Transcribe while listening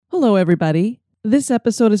Hello, everybody. This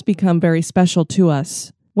episode has become very special to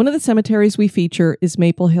us. One of the cemeteries we feature is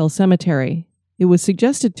Maple Hill Cemetery. It was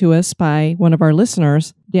suggested to us by one of our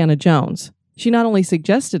listeners, Dana Jones. She not only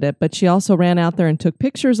suggested it, but she also ran out there and took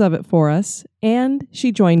pictures of it for us, and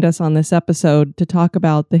she joined us on this episode to talk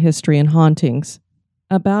about the history and hauntings.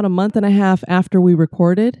 About a month and a half after we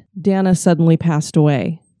recorded, Dana suddenly passed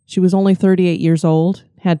away. She was only 38 years old,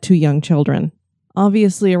 had 2 young children.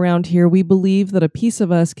 Obviously, around here, we believe that a piece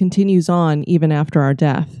of us continues on even after our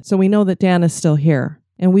death. So we know that Dana's still here.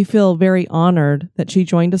 And we feel very honored that she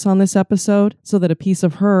joined us on this episode so that a piece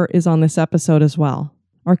of her is on this episode as well.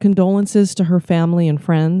 Our condolences to her family and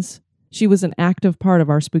friends. She was an active part of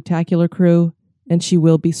our Spooktacular crew, and she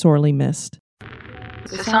will be sorely missed.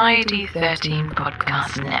 Society 13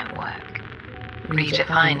 Podcast Network.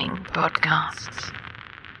 Redefining podcasts.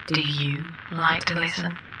 Do you like to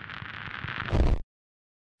listen?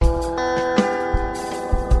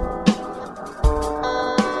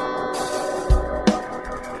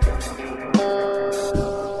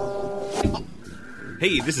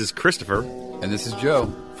 Hey, this is Christopher. And this is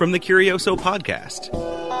Joe. From the Curioso Podcast.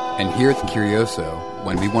 And here at the Curioso,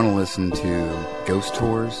 when we want to listen to ghost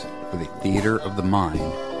tours for the theater of the mind,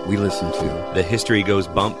 we listen to the History Goes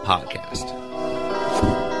Bump Podcast.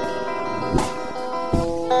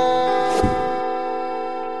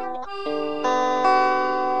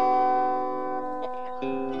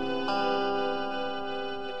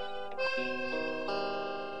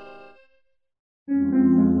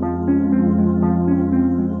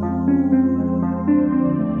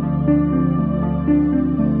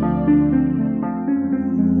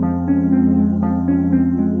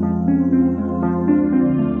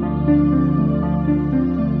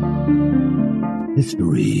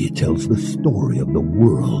 History tells the story of the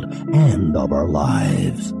world and of our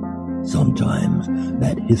lives. Sometimes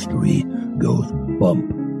that history goes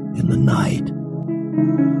bump in the night.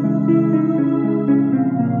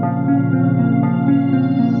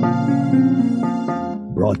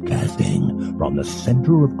 Broadcasting from the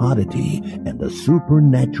center of oddity and the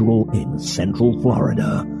supernatural in Central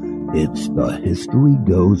Florida, it's the History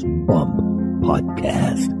Goes Bump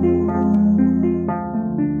Podcast.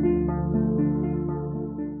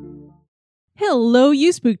 Hello,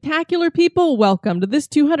 you spooktacular people. Welcome to this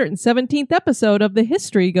 217th episode of the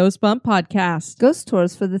History Goes Bump podcast. Ghost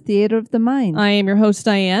Tours for the Theater of the Mind. I am your host,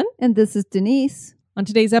 Diane. And this is Denise. On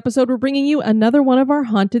today's episode, we're bringing you another one of our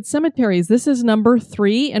haunted cemeteries. This is number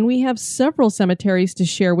 3, and we have several cemeteries to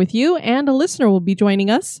share with you, and a listener will be joining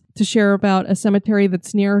us to share about a cemetery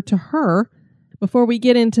that's near to her. Before we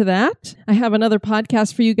get into that, I have another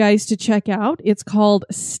podcast for you guys to check out. It's called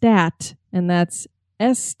STAT, and that's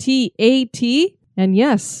STAT. And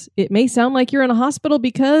yes, it may sound like you're in a hospital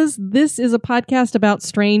because this is a podcast about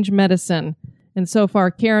strange medicine. And so far,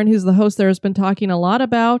 Karen, who's the host there, has been talking a lot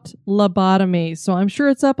about lobotomies. So I'm sure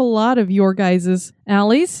it's up a lot of your guys'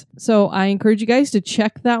 alleys. So I encourage you guys to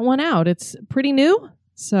check that one out. It's pretty new,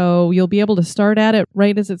 so you'll be able to start at it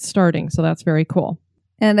right as it's starting. So that's very cool.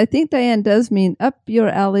 And I think Diane does mean up your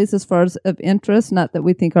alleys as far as of interest, not that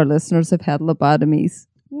we think our listeners have had lobotomies.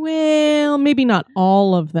 Well, maybe not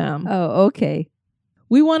all of them. Oh, okay.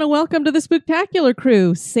 We want to welcome to the Spooktacular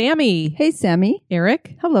crew, Sammy. Hey, Sammy.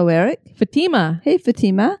 Eric. Hello, Eric. Fatima. Hey,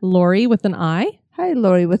 Fatima. Lori with an I. Hi,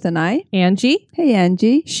 Lori with an I. Angie. Hey,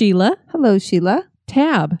 Angie. Sheila. Hello, Sheila.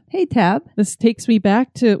 Tab. Hey, Tab. This takes me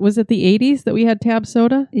back to, was it the 80s that we had Tab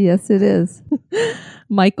soda? Yes, it is.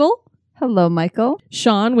 Michael. Hello, Michael.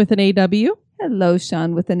 Sean with an AW. Hello,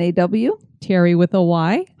 Sean with an AW. Terry with a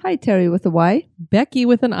Y. Hi, Terry with a Y. Becky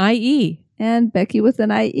with an IE. And Becky with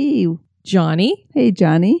an IE. Johnny. Hey,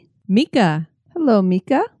 Johnny. Mika. Hello,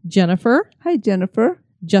 Mika. Jennifer. Hi, Jennifer.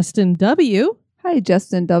 Justin W. Hi,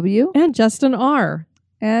 Justin W. And Justin R.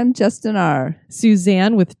 And Justin R.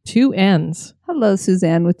 Suzanne with 2 N's. Hello,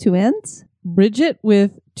 Suzanne with 2 N's. Bridget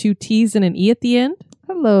with 2 T's and an E at the end.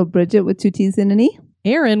 Hello, Bridget with 2 T's and an E.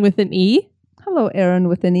 Aaron with an E. Hello, Aaron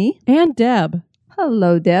with an E. And Deb.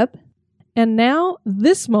 Hello, Deb. And now,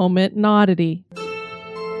 this moment in oddity.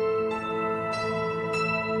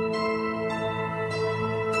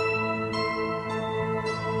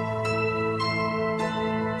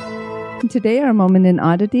 Today, our moment in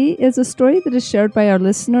oddity is a story that is shared by our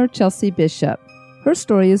listener, Chelsea Bishop. Her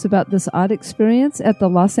story is about this odd experience at the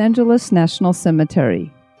Los Angeles National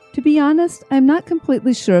Cemetery. To be honest, I'm not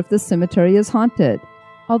completely sure if this cemetery is haunted.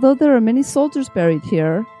 Although there are many soldiers buried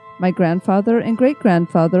here, my grandfather and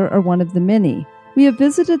great-grandfather are one of the many. We have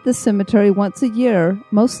visited this cemetery once a year,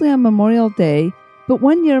 mostly on Memorial Day, but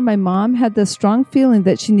one year my mom had the strong feeling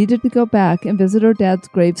that she needed to go back and visit her dad's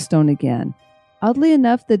gravestone again. Oddly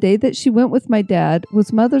enough, the day that she went with my dad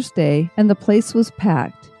was Mother's Day, and the place was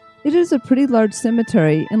packed. It is a pretty large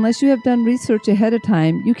cemetery. Unless you have done research ahead of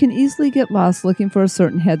time, you can easily get lost looking for a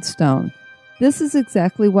certain headstone. This is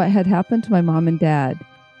exactly what had happened to my mom and dad.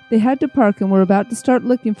 They had to park and were about to start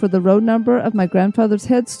looking for the road number of my grandfather's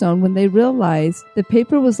headstone when they realized the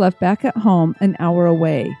paper was left back at home an hour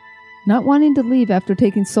away. Not wanting to leave after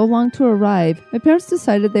taking so long to arrive, my parents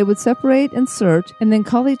decided they would separate and search and then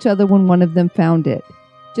call each other when one of them found it.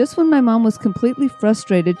 Just when my mom was completely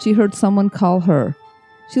frustrated, she heard someone call her.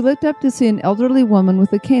 She looked up to see an elderly woman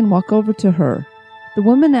with a cane walk over to her. The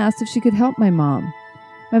woman asked if she could help my mom.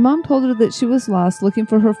 My mom told her that she was lost looking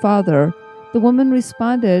for her father. The woman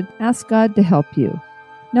responded, "Ask God to help you."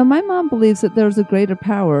 Now my mom believes that there is a greater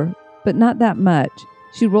power, but not that much.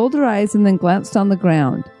 She rolled her eyes and then glanced on the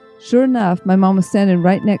ground. Sure enough, my mom was standing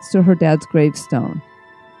right next to her dad's gravestone.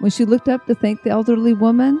 When she looked up to thank the elderly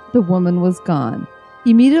woman, the woman was gone.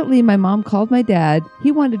 Immediately, my mom called my dad.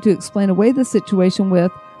 He wanted to explain away the situation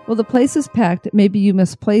with, "Well, the place is packed, maybe you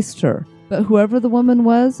misplaced her." But whoever the woman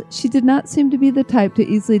was, she did not seem to be the type to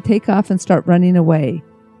easily take off and start running away.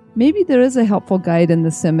 Maybe there is a helpful guide in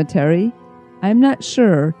the cemetery. I'm not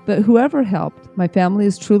sure, but whoever helped, my family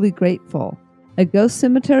is truly grateful. A ghost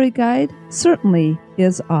cemetery guide certainly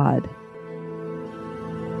is odd.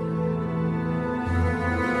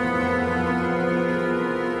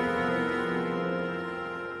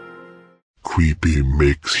 Creepy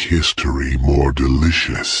makes history more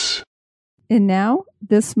delicious. And now,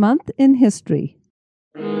 this month in history.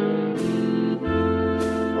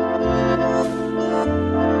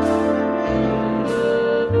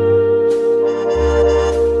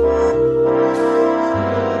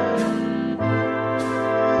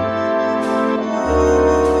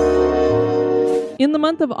 In the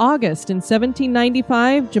month of August in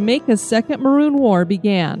 1795, Jamaica's Second Maroon War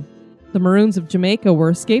began. The Maroons of Jamaica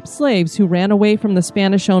were escaped slaves who ran away from the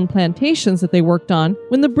Spanish-owned plantations that they worked on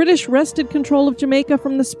when the British wrested control of Jamaica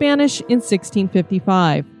from the Spanish in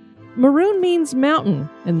 1655. Maroon means mountain,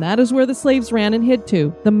 and that is where the slaves ran and hid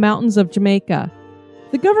to, the mountains of Jamaica.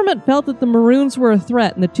 The government felt that the Maroons were a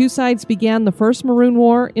threat, and the two sides began the First Maroon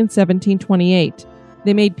War in 1728.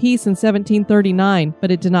 They made peace in 1739, but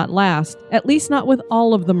it did not last, at least not with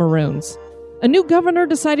all of the Maroons. A new governor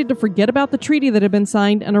decided to forget about the treaty that had been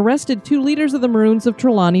signed and arrested two leaders of the Maroons of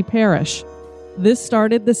Trelawney Parish. This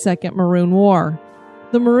started the Second Maroon War.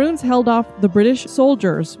 The Maroons held off the British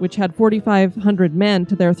soldiers, which had 4,500 men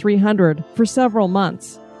to their 300, for several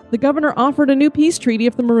months. The governor offered a new peace treaty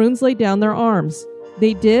if the Maroons laid down their arms.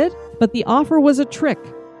 They did, but the offer was a trick.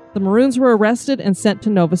 The Maroons were arrested and sent to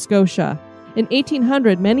Nova Scotia. In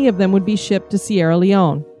 1800, many of them would be shipped to Sierra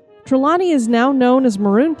Leone. Trelawney is now known as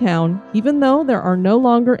Maroon Town, even though there are no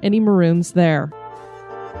longer any Maroons there.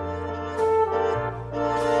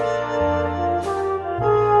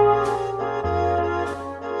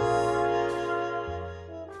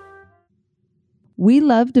 We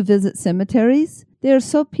love to visit cemeteries. They are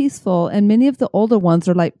so peaceful, and many of the older ones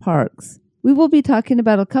are like parks. We will be talking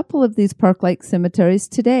about a couple of these park-like cemeteries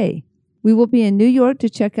today. We will be in New York to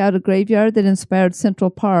check out a graveyard that inspired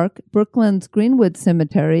Central Park, Brooklyn's Greenwood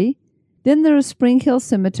Cemetery. Then there is Spring Hill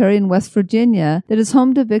Cemetery in West Virginia that is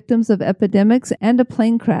home to victims of epidemics and a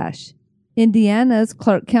plane crash. Indiana's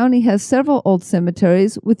Clark County has several old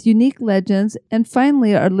cemeteries with unique legends. And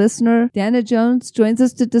finally, our listener, Dana Jones, joins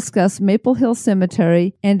us to discuss Maple Hill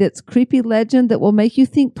Cemetery and its creepy legend that will make you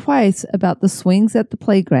think twice about the swings at the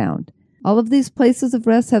playground. All of these places of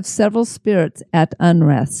rest have several spirits at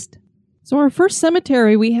unrest. So our first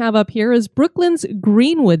cemetery we have up here is Brooklyn's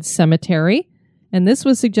Greenwood Cemetery, and this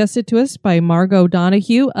was suggested to us by Margot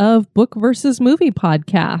Donahue of Book vs. Movie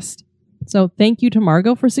podcast. So thank you to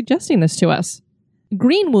Margot for suggesting this to us.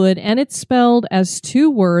 Greenwood, and it's spelled as two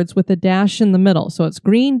words with a dash in the middle, so it's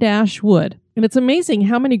green-wood. And it's amazing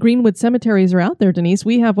how many Greenwood cemeteries are out there, Denise.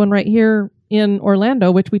 We have one right here in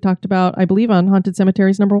Orlando, which we talked about, I believe, on Haunted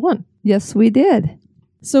Cemeteries #1. Yes, we did.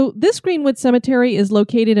 So this Greenwood Cemetery is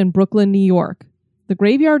located in Brooklyn, New York. The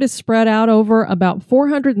graveyard is spread out over about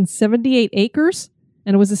 478 acres,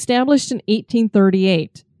 and it was established in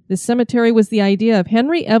 1838. This cemetery was the idea of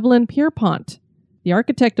Henry Evelyn Pierpont. The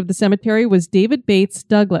architect of the cemetery was David Bates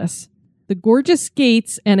Douglas. The gorgeous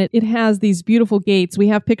gates, and it has these beautiful gates. We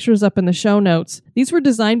have pictures up in the show notes. These were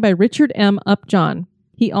designed by Richard M. Upjohn.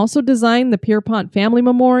 He also designed the Pierpont Family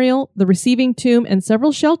Memorial, the receiving tomb, and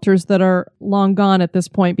several shelters that are long gone at this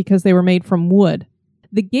point because they were made from wood.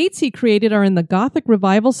 The gates he created are in the Gothic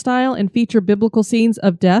revival style and feature biblical scenes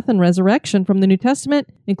of death and resurrection from the New Testament,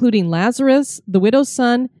 including Lazarus, the widow's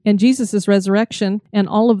son, and Jesus' resurrection, and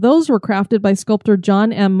all of those were crafted by sculptor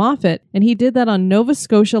John M. Moffat, and he did that on Nova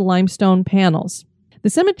Scotia limestone panels. The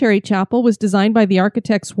cemetery chapel was designed by the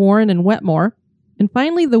architects Warren and Wetmore, and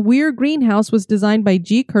finally the Weir greenhouse was designed by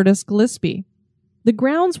G. Curtis Gillespie. The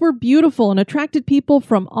grounds were beautiful and attracted people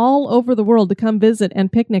from all over the world to come visit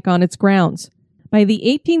and picnic on its grounds. By the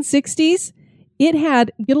 1860s, it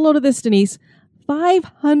had, get a load of this, Denise,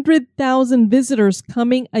 500,000 visitors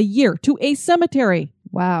coming a year to a cemetery.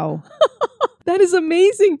 Wow. That is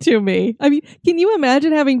amazing to me. I mean, can you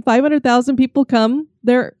imagine having 500,000 people come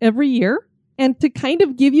there every year? And to kind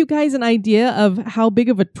of give you guys an idea of how big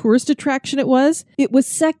of a tourist attraction it was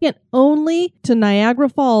second only to Niagara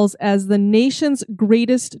Falls as the nation's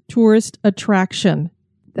greatest tourist attraction.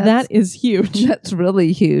 That is huge. That's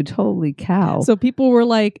really huge. Holy cow. So people were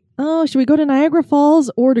like, oh, should we go to Niagara Falls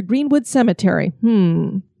or to Greenwood Cemetery?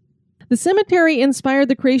 The cemetery inspired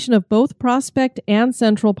the creation of both Prospect and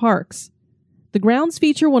Central Parks. The grounds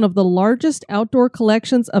feature one of the largest outdoor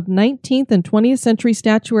collections of 19th and 20th century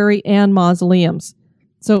statuary and mausoleums.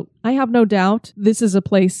 So I have no doubt this is a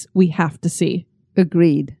place we have to see.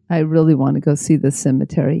 Agreed. I really want to go see this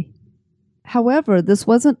cemetery. However, this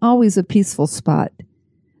wasn't always a peaceful spot.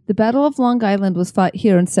 The Battle of Long Island was fought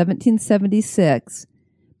here in 1776.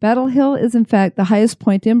 Battle Hill is in fact the highest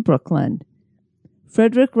point in Brooklyn.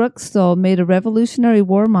 Frederick Ruckstuhl made a Revolutionary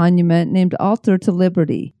War monument named Altar to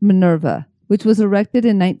Liberty, Minerva, which was erected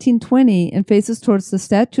in 1920 and faces towards the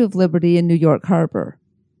Statue of Liberty in New York Harbor.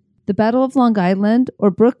 The Battle of Long Island,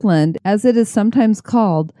 or Brookland, as it is sometimes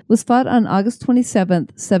called, was fought on August 27,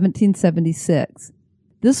 1776.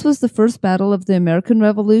 This was the first battle of the American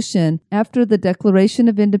Revolution after the Declaration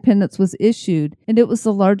of Independence was issued, and it was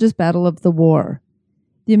the largest battle of the war.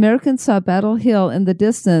 The Americans saw Battle Hill in the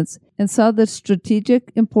distance and saw the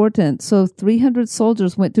strategic importance, so 300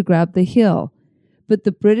 soldiers went to grab the hill, but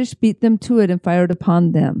the British beat them to it and fired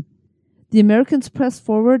upon them. The Americans pressed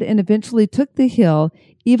forward and eventually took the hill,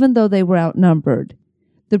 even though they were outnumbered.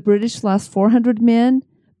 The British lost 400 men,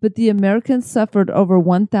 but the Americans suffered over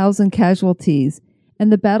 1,000 casualties, and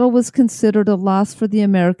the battle was considered a loss for the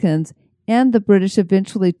Americans, and the British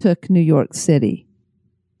eventually took New York City.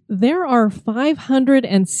 There are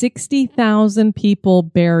 560,000 people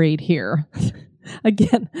buried here.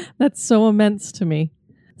 Again, that's so immense to me.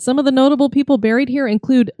 Some of the notable people buried here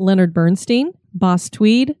include Leonard Bernstein, Boss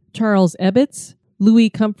Tweed, Charles Ebbets, Louis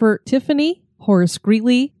Comfort Tiffany, Horace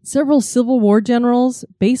Greeley, several Civil War generals,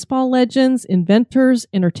 baseball legends, inventors,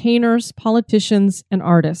 entertainers, politicians, and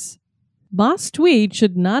artists. Boss Tweed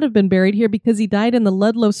should not have been buried here because he died in the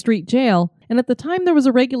Ludlow Street Jail, and at the time there was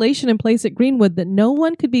a regulation in place at Greenwood that no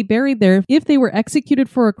one could be buried there if they were executed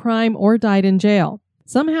for a crime or died in jail.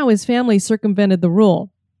 Somehow his family circumvented the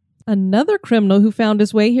rule. Another criminal who found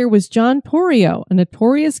his way here was John Torrio, a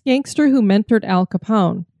notorious gangster who mentored Al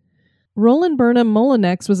Capone. Roland Burnham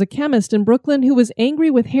Molinex was a chemist in Brooklyn who was angry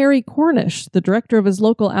with Harry Cornish, the director of his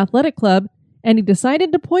local athletic club, and he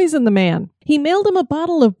decided to poison the man. He mailed him a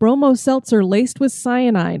bottle of bromo seltzer laced with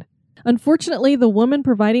cyanide. Unfortunately, the woman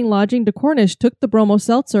providing lodging to Cornish took the bromo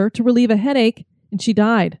seltzer to relieve a headache, and she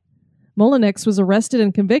died. Molinex was arrested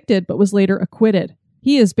and convicted, but was later acquitted.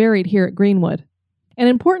 He is buried here at Greenwood. And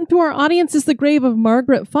important to our audience is the grave of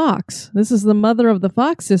Margaret Fox. This is the mother of the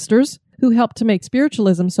Fox sisters, who helped to make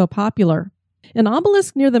spiritualism so popular. An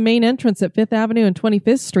obelisk near the main entrance at 5th Avenue and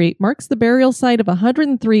 25th Street marks the burial site of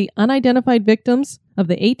 103 unidentified victims of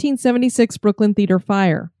the 1876 Brooklyn Theater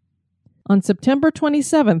fire. On September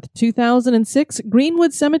 27, 2006,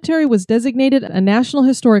 Greenwood Cemetery was designated a National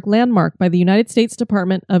Historic Landmark by the United States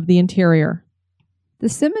Department of the Interior. The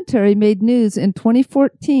cemetery made news in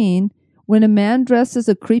 2014 when a man dressed as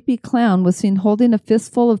a creepy clown was seen holding a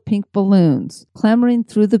fistful of pink balloons, clambering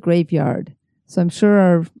through the graveyard. So I'm sure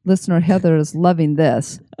our listener Heather is loving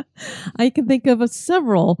this. I can think of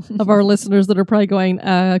several of our listeners that are probably going,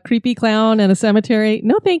 creepy clown and a cemetery.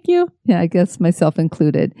 No, thank you. Yeah, I guess myself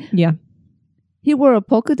included. Yeah. He wore a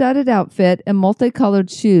polka-dotted outfit and multicolored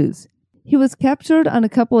shoes. He was captured on a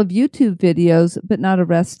couple of YouTube videos, but not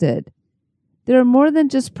arrested. There are more than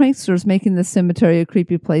just pranksters making the cemetery a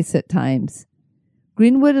creepy place at times.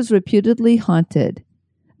 Greenwood is reputedly haunted.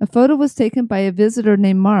 A photo was taken by a visitor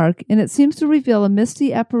named Mark, and it seems to reveal a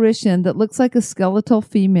misty apparition that looks like a skeletal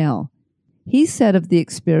female. He said of the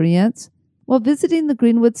experience, "While visiting the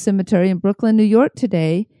Greenwood Cemetery in Brooklyn, New York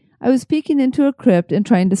today, I was peeking into a crypt and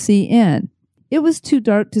trying to see in. It was too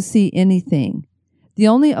dark to see anything. The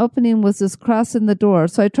only opening was this cross in the door,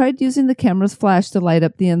 so I tried using the camera's flash to light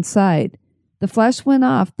up the inside. The flash went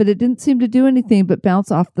off, but it didn't seem to do anything but bounce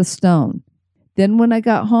off the stone. Then when I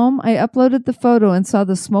got home, I uploaded the photo and saw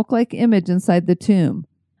the smoke-like image inside the tomb.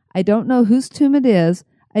 I don't know whose tomb it is.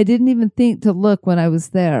 I didn't even think to look when I was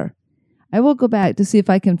there. I will go back to see if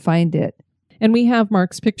I can find it. And we have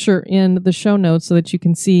Mark's picture in the show notes so that you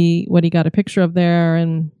can see what he got a picture of there.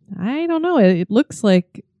 And I don't know, it looks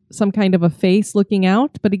like some kind of a face looking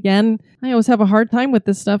out. But again, I always have a hard time with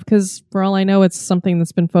this stuff because for all I know, it's something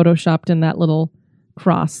that's been photoshopped in that little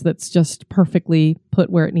cross that's just perfectly put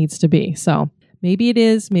where it needs to be. So maybe it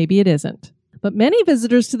is, maybe it isn't. But many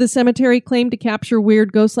visitors to the cemetery claim to capture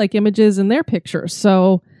weird ghost-like images in their pictures,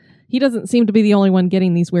 so he doesn't seem to be the only one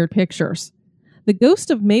getting these weird pictures. The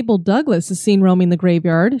ghost of Mabel Douglas is seen roaming the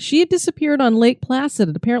graveyard. She had disappeared on Lake Placid,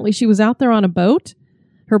 and apparently she was out there on a boat.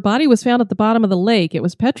 Her body was found at the bottom of the lake. It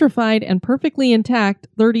was petrified and perfectly intact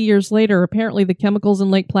 30 years later. Apparently the chemicals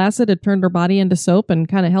in Lake Placid had turned her body into soap and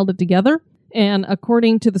kind of held it together. And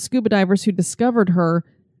according to the scuba divers who discovered her,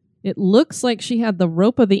 it looks like she had the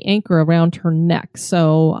rope of the anchor around her neck.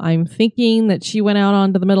 So I'm thinking that she went out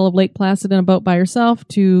onto the middle of Lake Placid in a boat by herself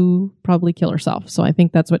to probably kill herself. So I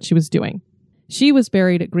think that's what she was doing. She was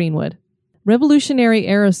buried at Greenwood. Revolutionary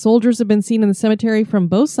era soldiers have been seen in the cemetery from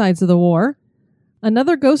both sides of the war.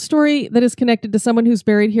 Another ghost story that is connected to someone who's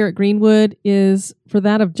buried here at Greenwood is for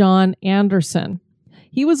that of John Anderson.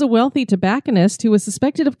 He was a wealthy tobacconist who was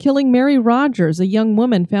suspected of killing Mary Rogers, a young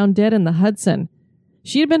woman found dead in the Hudson.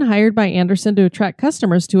 She had been hired by Anderson to attract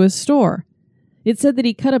customers to his store. It said that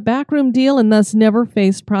he cut a backroom deal and thus never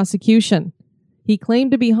faced prosecution. He claimed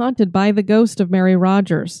to be haunted by the ghost of Mary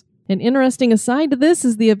Rogers. An interesting aside to this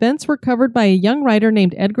is the events were covered by a young writer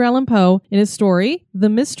named Edgar Allan Poe in his story, The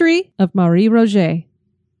Mystery of Marie Roget.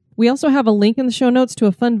 We also have a link in the show notes to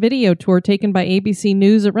a fun video tour taken by ABC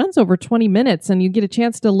News. It runs over 20 minutes, and you get a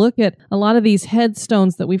chance to look at a lot of these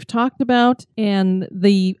headstones that we've talked about, and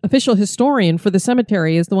the official historian for the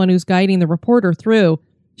cemetery is the one who's guiding the reporter through.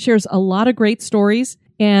 Shares a lot of great stories,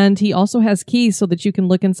 and he also has keys so that you can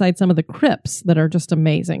look inside some of the crypts that are just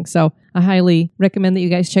amazing. So I highly recommend that you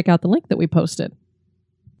guys check out the link that we posted.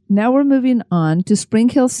 Now we're moving on to Spring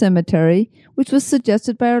Hill Cemetery, which was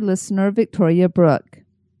suggested by our listener, Victoria Brooke.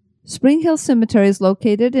 Spring Hill Cemetery is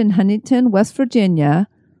located in Huntington, West Virginia.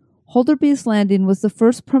 Holderby's Landing was the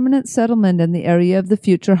first permanent settlement in the area of the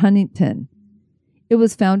future Huntington. It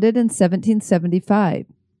was founded in 1775.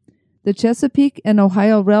 The Chesapeake and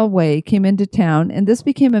Ohio Railway came into town, and this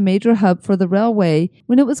became a major hub for the railway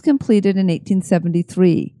when it was completed in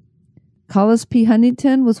 1873. Collis P.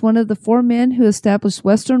 Huntington was one of the 4 men who established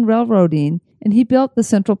Western railroading, and he built the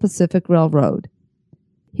Central Pacific Railroad.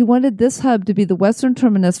 He wanted this hub to be the western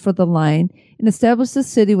terminus for the line and established the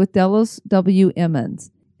city with Delos W. Emmons,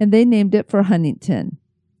 and they named it for Huntington.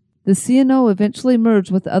 The C&O eventually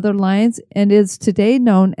merged with other lines and is today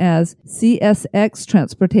known as CSX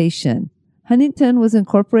Transportation. Huntington was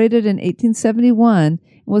incorporated in 1871 and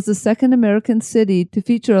was the second American city to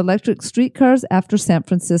feature electric streetcars after San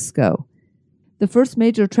Francisco. The first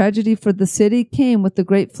major tragedy for the city came with the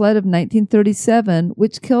Great Flood of 1937,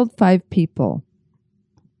 which killed 5 people.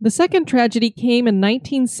 The second tragedy came in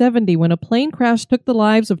 1970 when a plane crash took the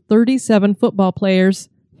lives of 37 football players,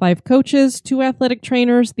 5 coaches, 2 athletic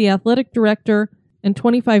trainers, the athletic director, and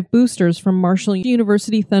 25 boosters from Marshall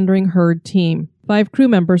University Thundering Herd team. 5 crew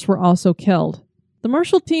members were also killed. The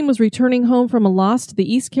Marshall team was returning home from a loss to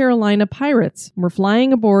the East Carolina Pirates and were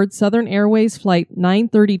flying aboard Southern Airways Flight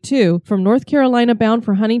 932 from North Carolina bound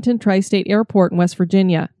for Huntington Tri-State Airport in West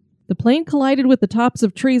Virginia. The plane collided with the tops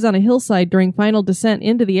of trees on a hillside during final descent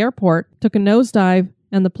into the airport, took a nosedive,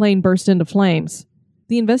 and the plane burst into flames.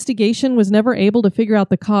 The investigation was never able to figure out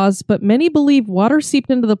the cause, but many believe water seeped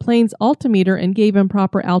into the plane's altimeter and gave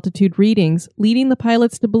improper altitude readings, leading the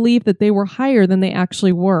pilots to believe that they were higher than they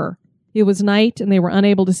actually were. It was night, and they were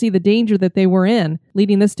unable to see the danger that they were in,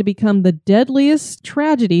 leading this to become the deadliest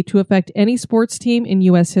tragedy to affect any sports team in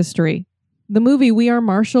U.S. history. The movie We Are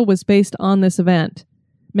Marshall was based on this event.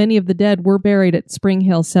 Many of the dead were buried at Spring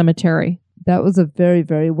Hill Cemetery. That was a very,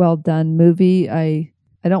 very well done movie. I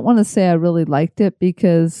don't want to say I really liked it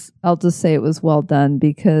because I'll just say it was well done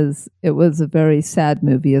because it was a very sad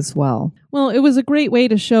movie as well. Well, it was a great way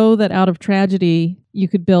to show that out of tragedy, you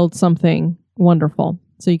could build something wonderful.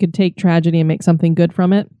 So you could take tragedy and make something good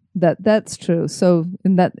from it. That's true. So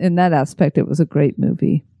in that aspect, it was a great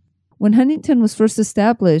movie. When Huntington was first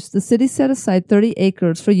established, the city set aside 30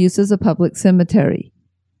 acres for use as a public cemetery.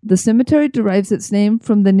 The cemetery derives its name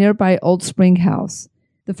from the nearby Old Spring House.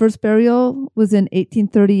 The first burial was in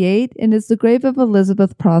 1838 and is the grave of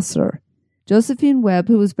Elizabeth Prosser. Josephine Webb,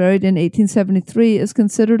 who was buried in 1873, is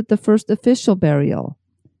considered the first official burial.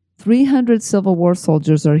 300 Civil War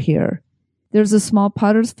soldiers are here. There's a small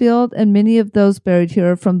potter's field, and many of those buried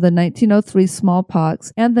here are from the 1903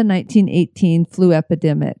 smallpox and the 1918 flu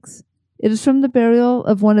epidemics. It is from the burial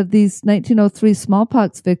of one of these 1903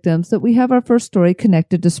 smallpox victims that we have our first story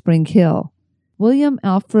connected to Spring Hill. William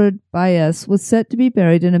Alfred Bias was set to be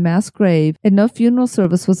buried in a mass grave, and no funeral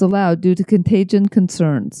service was allowed due to contagion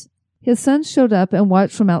concerns. His son showed up and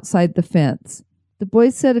watched from outside the fence. The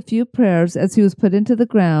boys said a few prayers as he was put into the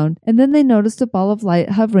ground, and then they noticed a ball of light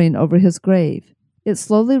hovering over his grave. It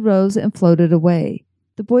slowly rose and floated away.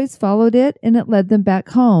 The boys followed it, and it led them back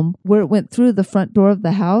home, where it went through the front door of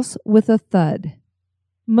the house with a thud.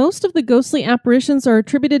 Most of the ghostly apparitions are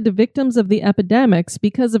attributed to victims of the epidemics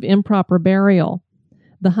because of improper burial.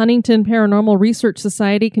 The Huntington Paranormal Research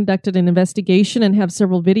Society conducted an investigation and have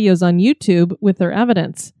several videos on YouTube with their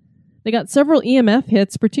evidence. They got several EMF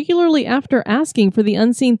hits, particularly after asking for the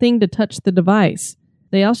unseen thing to touch the device.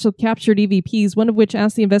 They also captured EVPs, one of which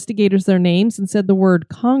asked the investigators their names and said the word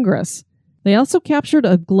Congress. They also captured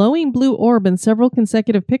a glowing blue orb in several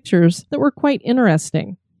consecutive pictures that were quite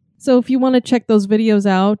interesting. So if you want to check those videos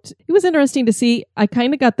out, it was interesting to see. I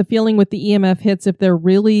kind of got the feeling with the EMF hits, if they're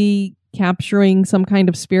really capturing some kind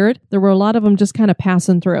of spirit, there were a lot of them just kind of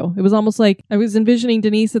passing through. It was almost like I was envisioning,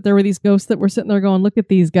 Denise, that there were these ghosts that were sitting there going, look at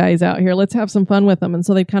these guys out here. Let's have some fun with them. And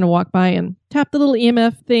so they'd kind of walk by and tap the little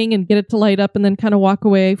EMF thing and get it to light up and then kind of walk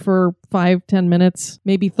away for 5-10 minutes,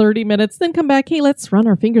 maybe 30 minutes, then come back. Hey, let's run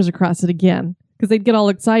our fingers across it again. Because they'd get all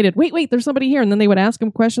excited. Wait, there's somebody here. And then they would ask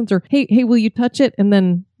them questions or, hey, will you touch it? And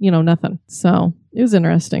then, nothing. So it was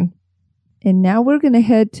interesting. And now we're going to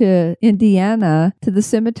head to Indiana, to the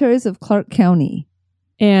cemeteries of Clark County.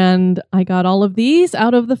 And I got all of these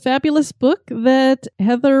out of the fabulous book that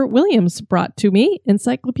Heather Williams brought to me,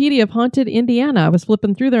 Encyclopedia of Haunted Indiana. I was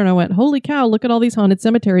flipping through there and I went, holy cow, look at all these haunted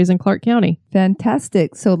cemeteries in Clark County.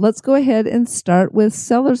 Fantastic. So let's go ahead and start with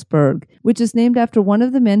Sellersburg, which is named after one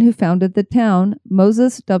of the men who founded the town,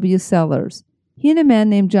 Moses W. Sellers. He and a man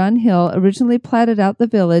named John Hill originally platted out the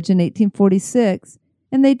village in 1846,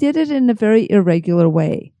 and they did it in a very irregular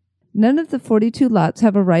way. None of the 42 lots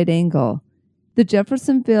have a right angle. The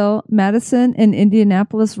Jeffersonville, Madison, and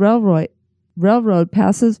Indianapolis Railroad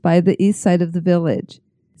passes by the east side of the village.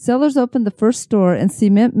 Sellers opened the first store, and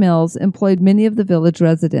cement mills employed many of the village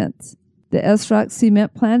residents. The S-Rock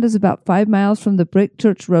cement plant is about 5 miles from the Brick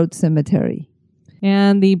Church Road Cemetery.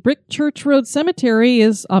 And the Brick Church Road Cemetery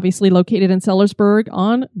is obviously located in Sellersburg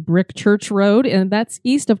on Brick Church Road, and that's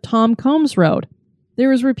east of Tom Combs Road.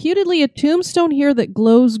 There is reputedly a tombstone here that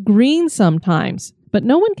glows green sometimes, but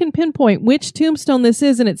no one can pinpoint which tombstone this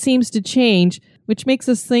is, and it seems to change, which makes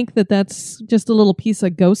us think that that's just a little piece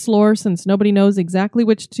of ghost lore since nobody knows exactly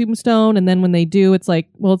which tombstone, and then when they do, it's like,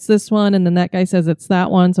 well, it's this one, and then that guy says it's that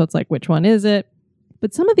one, so it's like, which one is it?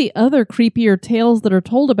 But some of the other creepier tales that are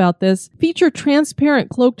told about this feature transparent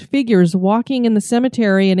cloaked figures walking in the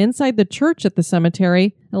cemetery and inside the church at the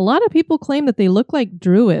cemetery. And a lot of people claim that they look like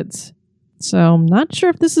druids. So I'm not sure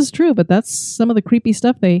if this is true, but that's some of the creepy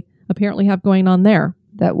stuff they apparently have going on there.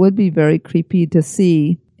 That would be very creepy to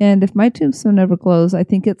see. And if my tombstone ever glows, I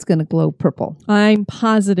think it's going to glow purple. I'm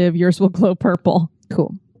positive yours will glow purple.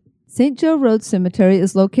 Cool. St. Joe Road Cemetery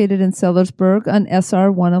is located in Sellersburg on SR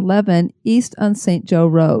 111 east on St. Joe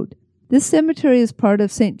Road. This cemetery is part of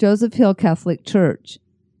St. Joseph Hill Catholic Church.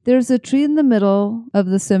 There's a tree in the middle of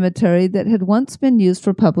the cemetery that had once been used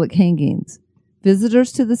for public hangings.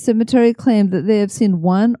 Visitors to the cemetery claim that they have seen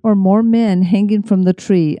one or more men hanging from the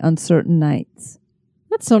tree on certain nights.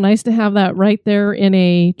 That's so nice to have that right there in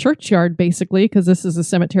a churchyard, basically, because this is a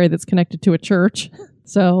cemetery that's connected to a church.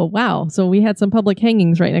 So, wow. So we had some public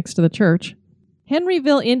hangings right next to the church.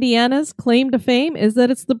 Henryville, Indiana's claim to fame is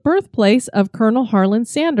that it's the birthplace of Colonel Harlan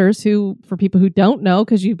Sanders, who, for people who don't know,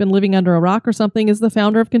 because you've been living under a rock or something, is the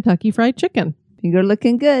founder of Kentucky Fried Chicken. You're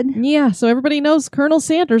looking good. Yeah, so everybody knows Colonel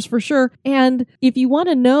Sanders for sure. And if you want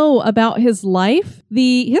to know about his life,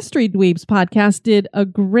 the History Dweebs podcast did a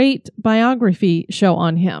great biography show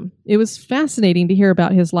on him. It was fascinating to hear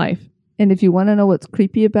about his life. And if you want to know what's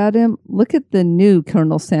creepy about him, look at the new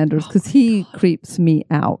Colonel Sanders, because he creeps me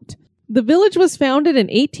out. The village was founded in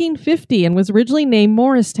 1850 and was originally named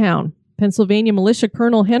Morristown. Pennsylvania militia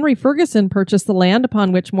Colonel Henry Ferguson purchased the land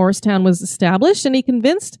upon which Morristown was established, and he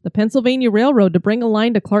convinced the Pennsylvania Railroad to bring a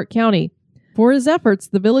line to Clark County. For his efforts,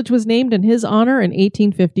 the village was named in his honor in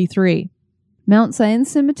 1853. Mount Zion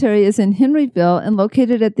Cemetery is in Henryville and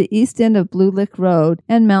located at the east end of Blue Lick Road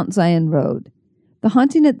and Mount Zion Road. The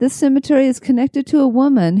haunting at this cemetery is connected to a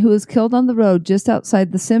woman who was killed on the road just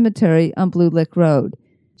outside the cemetery on Blue Lick Road.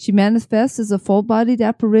 She manifests as a full-bodied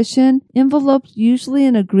apparition, enveloped usually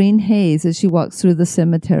in a green haze as she walks through the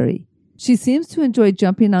cemetery. She seems to enjoy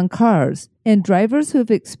jumping on cars, and drivers who have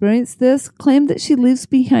experienced this claim that she leaves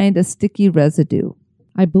behind a sticky residue.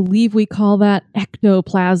 I believe we call that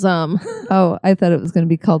ectoplasm. Oh, I thought it was going to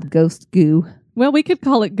be called ghost goo. Well, we could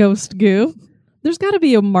call it ghost goo. There's got to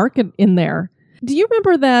be a market in there. Do you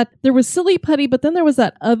remember that there was silly putty, but then there was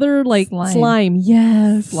that other slime?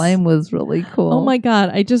 Yes. Slime was really cool. Oh my God.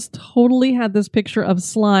 I just totally had this picture of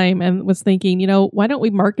slime and was thinking, why don't we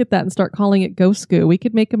market that and start calling it ghost goo? We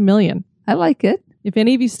could make $1 million. I like it. If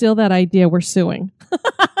any of you steal that idea, we're suing.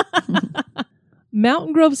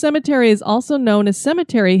 Mountain Grove Cemetery is also known as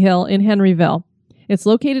Cemetery Hill in Henryville. It's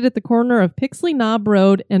located at the corner of Pixley Knob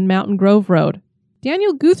Road and Mountain Grove Road.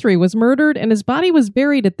 Daniel Guthrie was murdered and his body was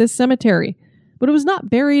buried at this cemetery, but it was not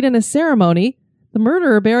buried in a ceremony. The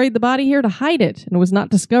murderer buried the body here to hide it and was not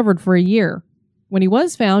discovered for a year. When he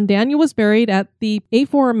was found, Daniel was buried at the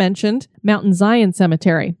aforementioned Mountain Zion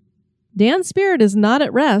Cemetery. Dan's spirit is not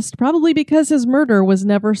at rest, probably because his murder was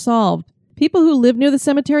never solved. People who live near the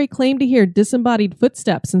cemetery claim to hear disembodied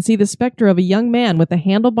footsteps and see the specter of a young man with a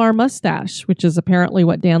handlebar mustache, which is apparently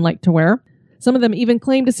what Dan liked to wear. Some of them even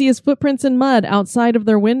claim to see his footprints in mud outside of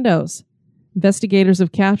their windows. Investigators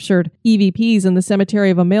have captured EVPs in the cemetery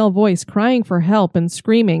of a male voice crying for help and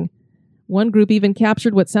screaming. One group even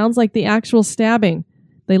captured what sounds like the actual stabbing.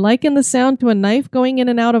 They liken the sound to a knife going in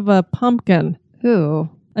and out of a pumpkin. Ooh.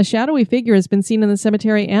 A shadowy figure has been seen in the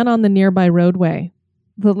cemetery and on the nearby roadway.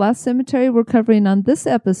 The last cemetery we're covering on this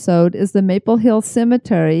episode is the Maple Hill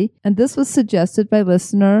Cemetery, and this was suggested by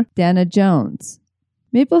listener Dana Jones.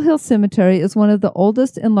 Maple Hill Cemetery is one of the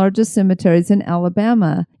oldest and largest cemeteries in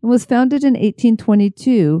Alabama and was founded in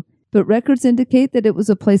 1822, but records indicate that it was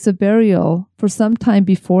a place of burial for some time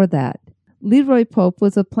before that. Leroy Pope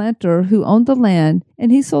was a planter who owned the land,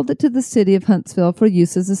 and he sold it to the city of Huntsville for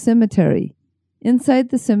use as a cemetery. Inside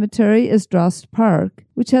the cemetery is Drost Park,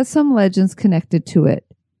 which has some legends connected to it.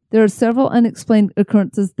 There are several unexplained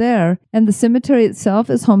occurrences there, and the cemetery itself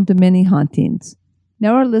is home to many hauntings.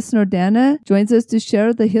 Now our listener Dana joins us to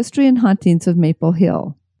share the history and hauntings of Maple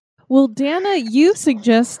Hill. Well, Dana, you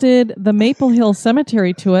suggested the Maple Hill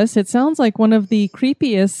Cemetery to us. It sounds like one of the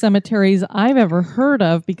creepiest cemeteries I've ever heard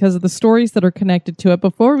of because of the stories that are connected to it.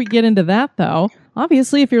 Before we get into that, though,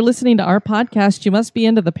 obviously, if you're listening to our podcast, you must be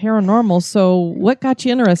into the paranormal. So what got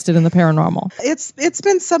you interested in the paranormal? It's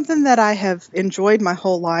been something that I have enjoyed my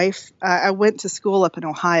whole life. I went to school up in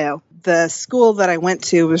Ohio. The school that I went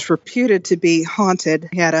to was reputed to be haunted.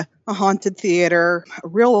 It had a haunted theater, a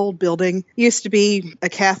real old building. It used to be a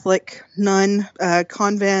Catholic nun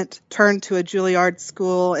convent, turned to a Juilliard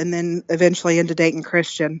school, and then eventually into Dayton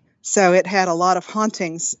Christian. So it had a lot of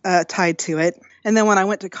hauntings tied to it. And then when I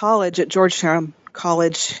went to college at Georgetown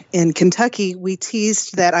College in Kentucky, we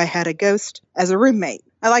teased that I had a ghost as a roommate.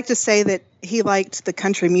 I like to say that he liked the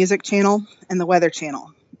country music channel and the weather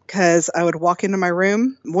channel, because I would walk into my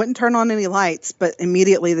room, wouldn't turn on any lights, but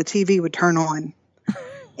immediately the TV would turn on.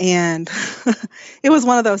 And it was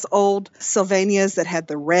one of those old Sylvanias that had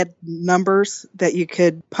the red numbers that you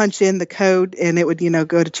could punch in the code and it would,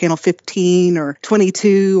 go to channel 15 or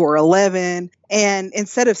 22 or 11. And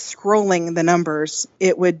instead of scrolling the numbers,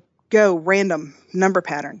 it would go random number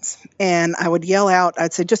patterns. And I would yell out,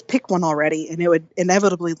 I'd say, just pick one already. And it would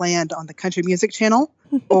inevitably land on the country music channel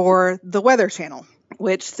or the weather channel,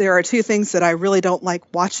 which there are two things that I really don't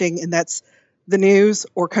like watching, and that's the news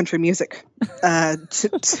or country music.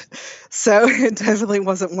 So it definitely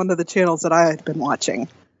wasn't one of the channels that I had been watching.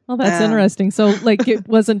 Well, that's interesting. So it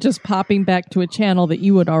wasn't just popping back to a channel that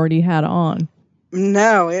you had already had on.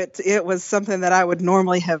 No, it was something that I would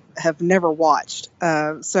normally have never watched.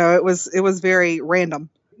 So it was very random.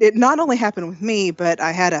 It not only happened with me, but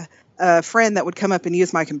I had a friend that would come up and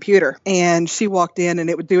use my computer, and she walked in and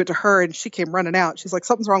it would do it to her, and she came running out. She's like,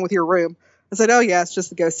 something's wrong with your room. I said, oh yeah, it's just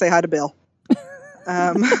to go say hi to Bill.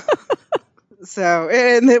 So,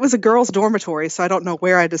 and it was a girls' dormitory, so I don't know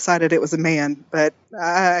where I decided it was a man, but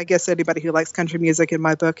I guess anybody who likes country music in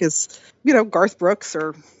my book is, Garth Brooks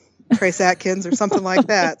or Trace Atkins or something like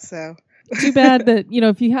that. So too bad that,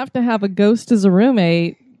 if you have to have a ghost as a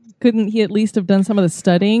roommate, couldn't he at least have done some of the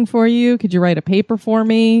studying for you? Could you write a paper for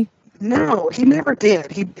me? No, he never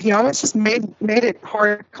did. He always just made it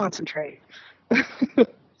hard to concentrate.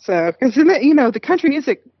 So, because the country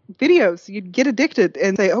music videos, you'd get addicted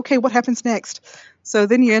and say, okay, what happens next? So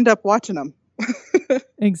then you end up watching them.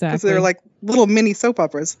 Exactly. Because they're like little mini soap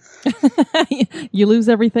operas. You lose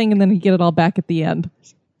everything and then you get it all back at the end.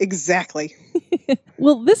 Exactly.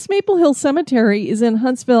 Well, this Maple Hill Cemetery is in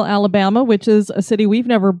Huntsville, Alabama, which is a city we've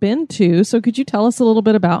never been to. So could you tell us a little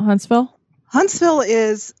bit about Huntsville? Huntsville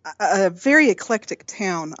is a very eclectic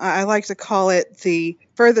town. I like to call it the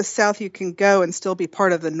furthest south you can go and still be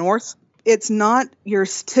part of the North. It's not your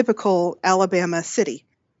typical Alabama city.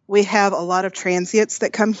 We have a lot of transients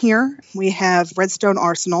that come here. We have Redstone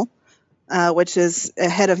Arsenal, which is a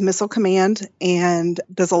head of Missile Command and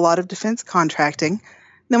does a lot of defense contracting.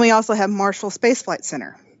 Then we also have Marshall Space Flight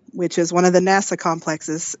Center, which is one of the NASA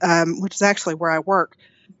complexes, which is actually where I work.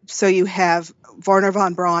 So you have Wernher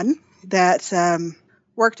von Braun that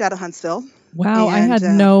worked out of Huntsville. Wow, I had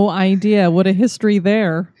no idea. What a history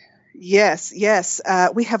there. Yes.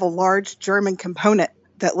 We have a large German component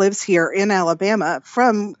that lives here in Alabama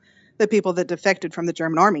from the people that defected from the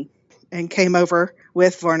German army and came over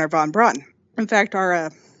with Wernher von Braun. In fact, our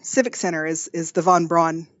civic center is the von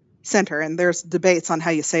Braun Center, and there's debates on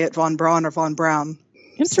how you say it, von Braun or von Braun.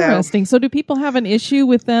 Interesting. So do people have an issue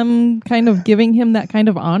with them kind of giving him that kind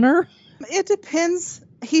of honor? It depends.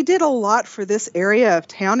 He did a lot for this area of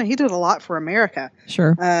town, and he did a lot for America.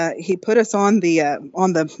 Sure. He put us on the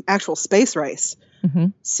actual space race. Mm-hmm.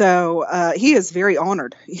 So he is very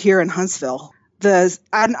honored here in Huntsville.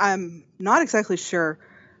 I'm not exactly sure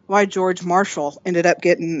why George Marshall ended up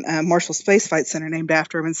getting Marshall Space Flight Center named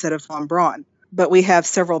after him instead of von Braun. But we have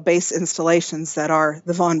several base installations that are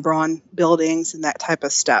the von Braun buildings and that type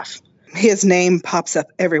of stuff. His name pops up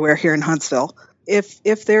everywhere here in Huntsville.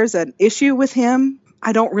 If there's an issue with him,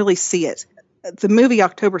 I don't really see it. The movie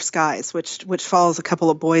October Skies, which follows a couple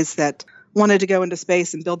of boys that wanted to go into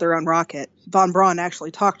space and build their own rocket, von Braun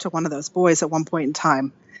actually talked to one of those boys at one point in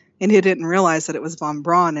time, and he didn't realize that it was von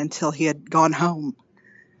Braun until he had gone home.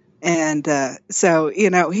 And so,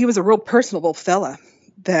 he was a real personable fella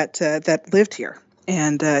that lived here,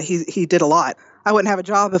 and he did a lot. I wouldn't have a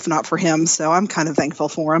job if not for him, so I'm kind of thankful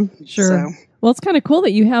for him. Sure. So. Well, it's kind of cool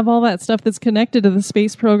that you have all that stuff that's connected to the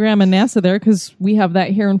space program and NASA there, because we have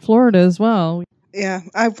that here in Florida as well. Yeah,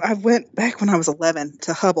 I went back when I was 11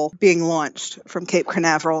 to Hubble being launched from Cape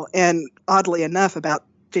Canaveral, and oddly enough, about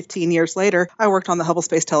 15 years later, I worked on the Hubble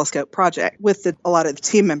Space Telescope project with a lot of the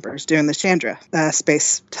team members doing the Chandra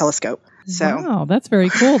Space Telescope. So, wow, that's very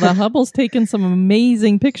cool. The Hubble's taken some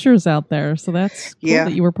amazing pictures out there, so that's cool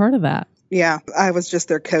that you were part of that. Yeah, I was just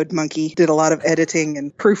their code monkey, did a lot of editing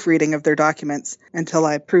and proofreading of their documents until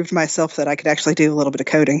I proved myself that I could actually do a little bit of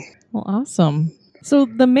coding. Well, awesome. So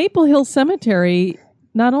the Maple Hill Cemetery,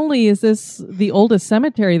 not only is this the oldest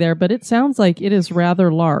cemetery there, but it sounds like it is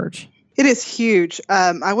rather large. It is huge.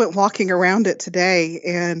 I went walking around it today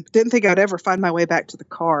and didn't think I'd ever find my way back to the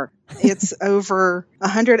car. It's over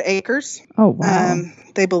 100 acres. Oh, wow.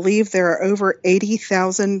 They believe there are over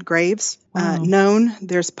 80,000 graves known.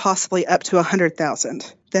 There's possibly up to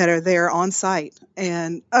 100,000 that are there on site.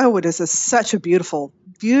 And, it is such a beautiful,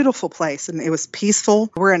 beautiful place. And it was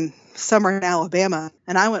peaceful. We're in summer in Alabama,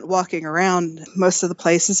 and I went walking around. Most of the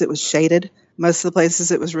places it was shaded. Most of the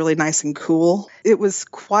places it was really nice and cool. It was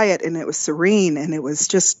quiet and it was serene, and it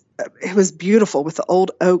was beautiful with the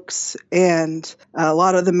old oaks and a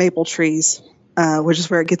lot of the maple trees, which is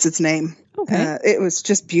where it gets its name. Okay. It was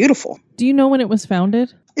just beautiful. Do you know when it was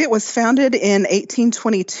founded? It was founded in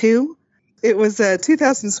 1822. It was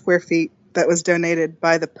 2,000 square feet that was donated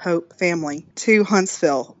by the Pope family to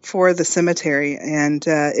Huntsville for the cemetery, and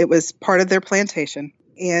it was part of their plantation.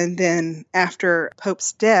 And then after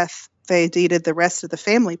Pope's death, they deeded the rest of the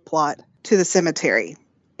family plot to the cemetery.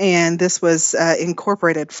 And this was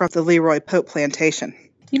incorporated from the Leroy Pope plantation.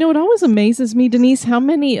 You know, it always amazes me, Denise, how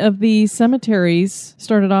many of these cemeteries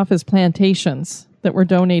started off as plantations that were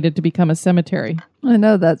donated to become a cemetery. I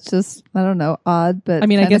know, that's just, I don't know, odd, but I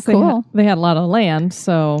mean, I guess cool. they had a lot of land,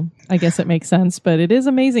 so I guess it makes sense. But it is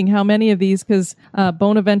amazing how many of these, because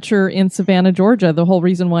Bonaventure in Savannah, Georgia, the whole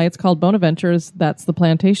reason why it's called Bonaventure is that's the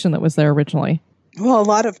plantation that was there originally. Well, a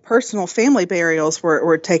lot of personal family burials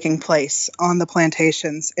were taking place on the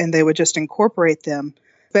plantations, and they would just incorporate them,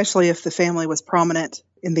 especially if the family was prominent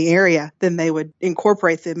in the area, then they would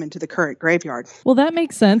incorporate them into the current graveyard. Well, that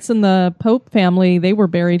makes sense. And the Pope family, they were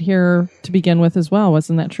buried here to begin with as well.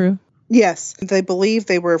 Wasn't that true? Yes. They believe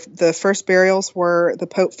the first burials were the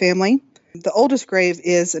Pope family. The oldest grave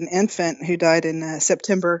is an infant who died in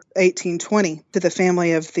September 1820 to the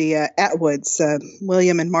family of the Atwoods,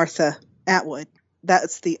 William and Martha Atwood.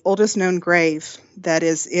 That's the oldest known grave that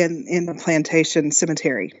is in the plantation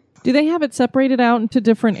cemetery. Do they have it separated out into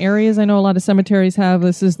different areas? I know a lot of cemeteries have,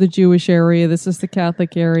 this is the Jewish area, this is the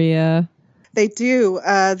Catholic area. They do.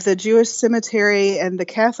 The Jewish cemetery and the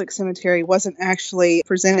Catholic cemetery wasn't actually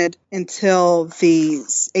presented until the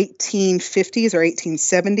 1850s or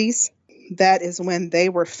 1870s. That is when they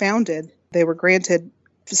were founded. They were granted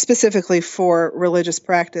specifically for religious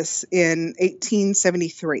practice in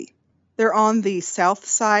 1873. They're on the south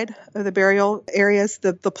side of the burial areas.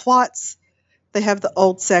 The plots, they have the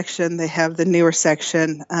old section, they have the newer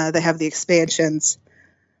section, they have the expansions.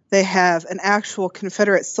 They have an actual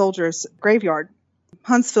Confederate soldiers' graveyard.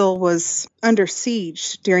 Huntsville was under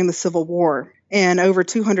siege during the Civil War, and over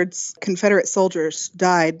 200 Confederate soldiers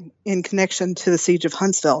died in connection to the siege of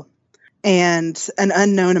Huntsville. And an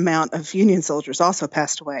unknown amount of Union soldiers also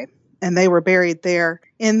passed away, and they were buried there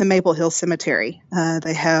in the Maple Hill Cemetery.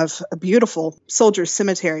 They have a beautiful soldiers'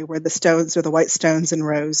 cemetery where the stones are the white stones in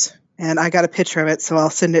rows. And I got a picture of it, so I'll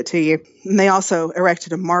send it to you. And they also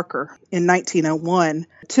erected a marker in 1901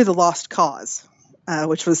 to the Lost Cause,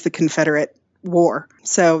 which was the Confederate War.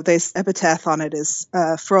 So the epitaph on it is,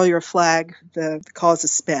 furl your flag, the cause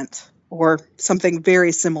is spent, or something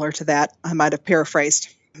very similar to that. I might have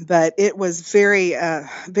paraphrased. But it was very,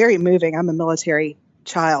 very moving. I'm a military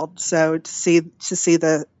child, so to see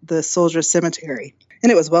the soldiers' cemetery.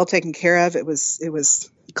 And it was well taken care of. It was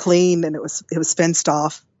clean, and it was fenced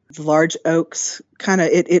off. The large oaks, kind of,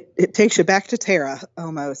 it takes you back to Tara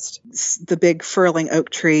almost. It's the big furling oak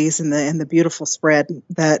trees and the beautiful spread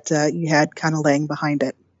that you had kind of laying behind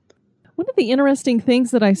it. One of the interesting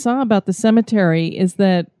things that I saw about the cemetery is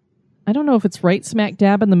that, I don't know if it's right smack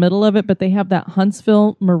dab in the middle of it, but they have that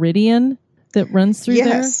Huntsville Meridian that runs through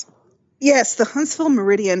there. Yes, the Huntsville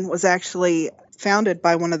Meridian was actually founded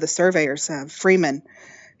by one of the surveyors, Freeman,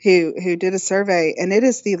 who did a survey, and it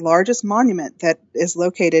is the largest monument that is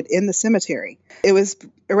located in the cemetery. It was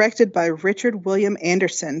erected by Richard William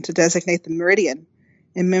Anderson to designate the meridian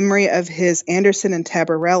in memory of his Anderson and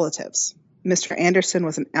Tabor relatives. Mr. Anderson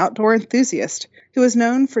was an outdoor enthusiast who was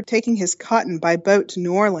known for taking his cotton by boat to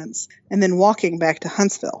New Orleans and then walking back to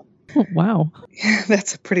Huntsville. Oh, wow.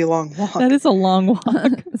 That's a pretty long walk. That is a long walk.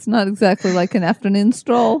 It's not exactly like an afternoon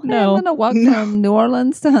stroll. No. Hey, I'm going to walk from New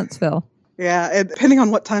Orleans to Huntsville. Yeah, and depending on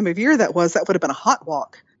what time of year that would have been a hot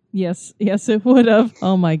walk. Yes, it would have.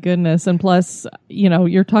 Oh, my goodness. And plus,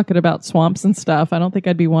 you're talking about swamps and stuff. I don't think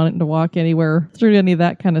I'd be wanting to walk anywhere through any of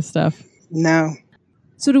that kind of stuff. No.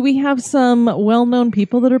 So do we have some well-known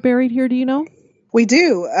people that are buried here, do you know? We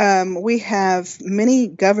do. We have many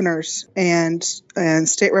governors and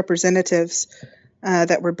state representatives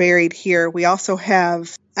that were buried here. We also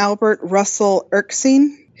have Albert Russell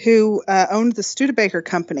Erskine, who owned the Studebaker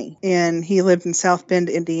Company, and he lived in South Bend,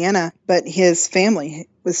 Indiana, but his family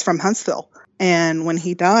was from Huntsville. And when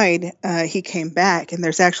he died, he came back, and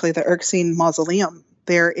there's actually the Erskine Mausoleum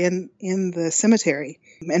there in the cemetery.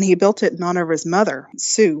 And he built it in honor of his mother,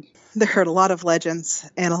 Sue. There are a lot of legends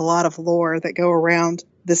and a lot of lore that go around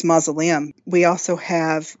this mausoleum. We also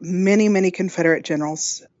have many, many Confederate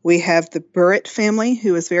generals. We have the Burritt family,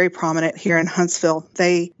 who is very prominent here in Huntsville.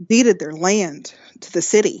 They deeded their land to the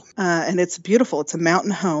city, and it's beautiful. It's a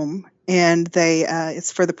mountain home, and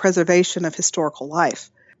it's for the preservation of historical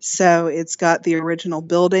life. So it's got the original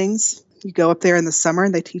buildings. You go up there in the summer,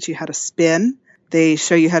 and they teach you how to spin. They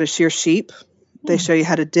show you how to shear sheep. They show you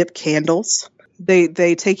how to dip candles.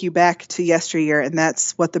 They take you back to yesteryear, and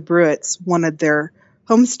that's what the Burritts wanted their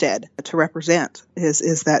homestead to represent,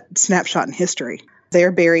 is that snapshot in history.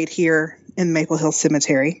 They're buried here in Maple Hill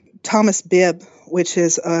Cemetery. Thomas Bibb, which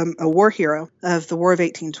is a war hero of the War of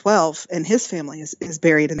 1812, and his family is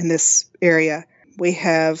buried in this area. We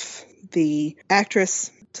have the actress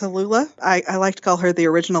Tallulah. I like to call her the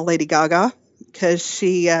original Lady Gaga because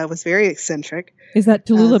she was very eccentric. Is that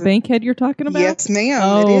Tallulah Bankhead you're talking about? Yes, ma'am.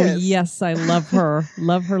 Oh, it is. Yes, I love her.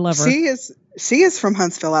 Love her. She is from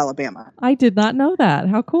Huntsville, Alabama. I did not know that.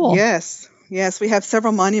 How cool. Yes. We have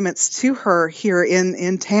several monuments to her here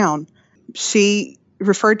in town. She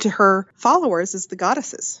referred to her followers as the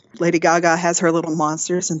goddesses. Lady Gaga has her little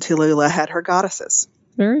monsters, and Tallulah had her goddesses.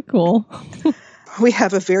 Very cool. We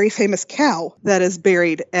have a very famous cow that is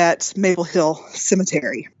buried at Maple Hill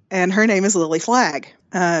Cemetery, and her name is Lily Flagg.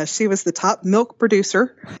 She was the top milk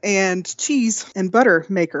producer and cheese and butter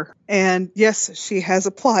maker. And yes, she has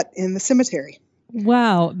a plot in the cemetery.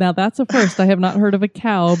 Wow. Now that's a first. I have not heard of a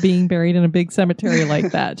cow being buried in a big cemetery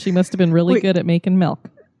like that. She must have been really good at making milk.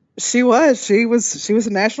 She was. She was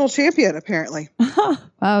a national champion, apparently.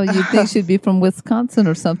 Wow, you'd think she'd be from Wisconsin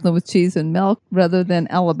or something with cheese and milk rather than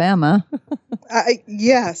Alabama.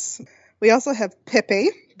 Yes. We also have Pepe,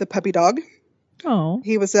 the puppy dog. Oh.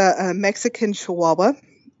 He was a Mexican Chihuahua,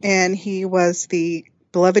 and he was the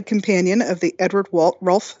beloved companion of the Edward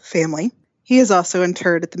Rolfe family. He is also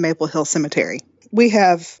interred at the Maple Hill Cemetery. We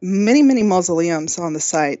have many, many mausoleums on the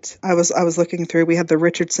site. I was looking through. We have the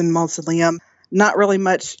Richardson Mausoleum. Not really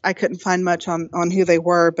much. I couldn't find much on who they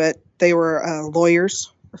were, but they were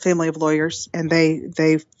lawyers, a family of lawyers, and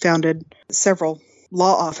they founded several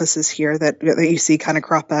law offices here that you see kind of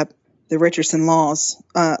crop up. The Richardson law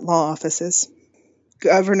offices.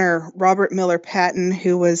 Governor Robert Miller Patton,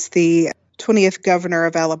 who was the 20th governor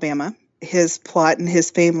of Alabama, his plot and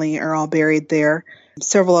his family are all buried there.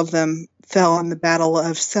 Several of them fell in the Battle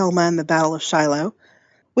of Selma and the Battle of Shiloh.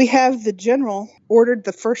 We have the general ordered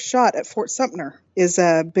the first shot at Fort Sumter is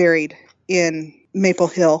buried in Maple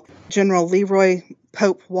Hill. General Leroy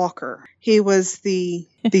Pope Walker. He was the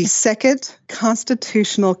Second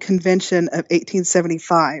Constitutional Convention of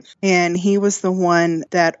 1875, and he was the one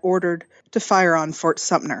that ordered to fire on Fort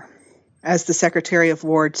Sumter as the Secretary of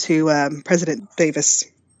War to President Davis.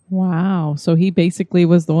 Wow. So he basically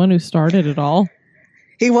was the one who started it all.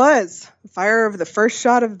 He was. The fire of the first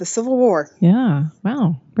shot of the Civil War. Yeah.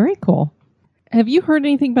 Wow. Very cool. Have you heard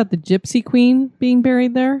anything about the Gypsy Queen being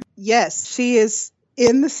buried there? Yes, she is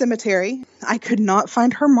in the cemetery. I could not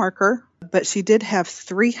find her marker, but she did have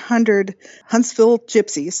 300 Huntsville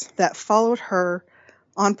gypsies that followed her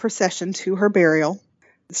on procession to her burial.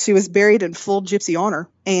 She was buried in full gypsy honor,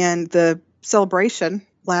 and the celebration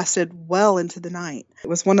lasted well into the night. It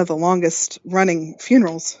was one of the longest running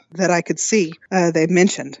funerals that I could see they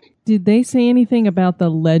mentioned. Did they say anything about the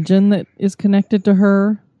legend that is connected to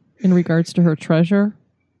her in regards to her treasure?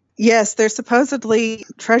 Yes, there's supposedly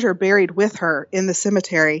treasure buried with her in the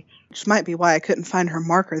cemetery, which might be why I couldn't find her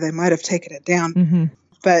marker. They might have taken it down. Mm-hmm.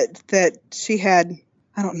 But that she had,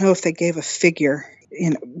 I don't know if they gave a figure,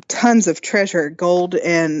 tons of treasure, gold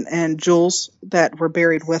and jewels that were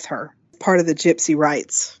buried with her, part of the gypsy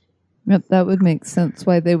rites. Yep, that would make sense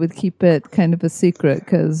why they would keep it kind of a secret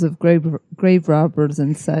because of grave robbers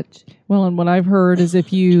and such. Well, and what I've heard is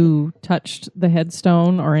if you touched the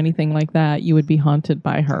headstone or anything like that, you would be haunted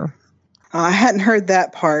by her. I hadn't heard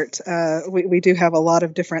that part. We do have a lot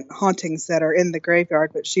of different hauntings that are in the graveyard,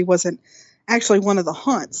 but she wasn't actually one of the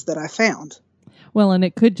haunts that I found. Well, and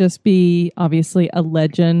it could just be, obviously, a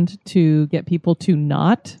legend to get people to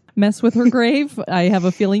not mess with her grave. I have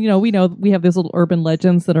a feeling, we have these little urban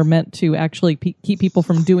legends that are meant to actually keep people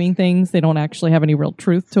from doing things. They don't actually have any real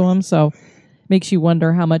truth to them. So makes you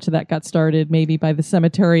wonder how much of that got started maybe by the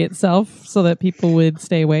cemetery itself so that people would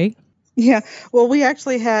stay away. Yeah. Well, we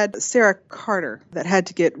actually had Sarah Carter that had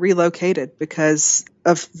to get relocated because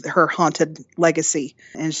of her haunted legacy.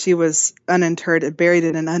 And she was uninterred and buried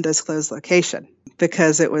in an undisclosed location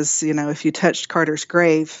because it was, if you touched Carter's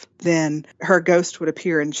grave, then her ghost would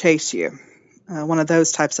appear and chase you. One of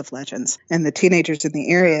those types of legends. And the teenagers in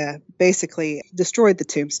the area basically destroyed the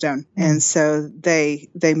tombstone. And so they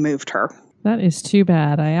moved her. That is too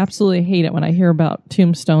bad. I absolutely hate it when I hear about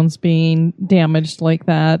tombstones being damaged like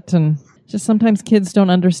that. And just sometimes kids don't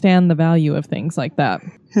understand the value of things like that.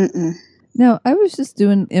 Mm-mm. Now, I was just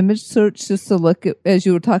doing image search just to look at, as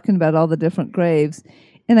you were talking about all the different graves,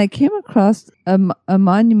 and I came across a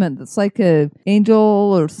monument that's like an angel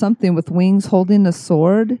or something with wings holding a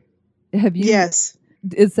sword. Have you? Yes.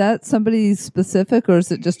 Is that somebody specific, or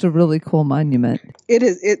is it just a really cool monument? It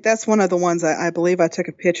is. That's one of the ones I believe I took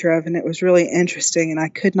a picture of, and it was really interesting, and I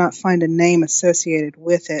could not find a name associated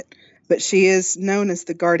with it. But she is known as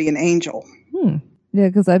the guardian angel. Yeah,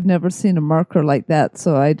 because I've never seen a marker like that,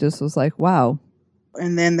 so I just was like, wow.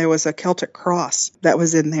 And then there was a Celtic cross that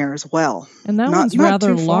was in there as well. And that one's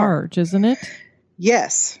rather large, isn't it?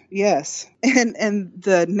 Yes. And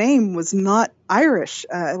the name was not Irish,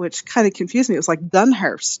 which kind of confused me. It was like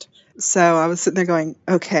Dunhurst. So I was sitting there going,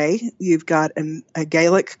 okay, you've got a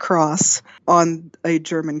Gaelic cross on a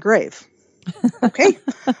German grave. Okay.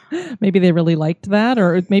 Maybe they really liked that,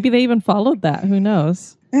 or maybe they even followed that. Who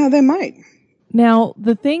knows? Yeah, they might. Now,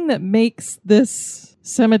 the thing that makes this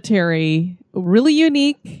cemetery really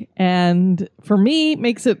unique and for me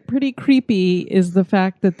makes it pretty creepy is the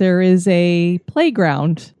fact that there is a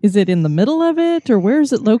playground. Is it in the middle of it, or where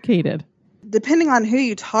is it located? Depending on who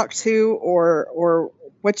you talk to or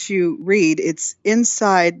what you read, it's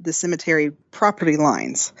inside the cemetery property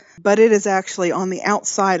lines, but it is actually on the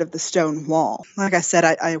outside of the stone wall. Like I said,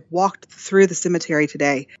 I walked through the cemetery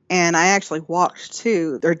today, and I actually walked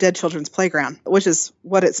to their Dead Children's Playground, which is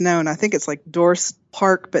what it's known. I think it's like Dorse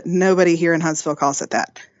Park, but nobody here in Huntsville calls it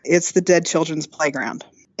that. It's the Dead Children's Playground.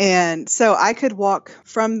 And so I could walk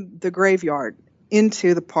from the graveyard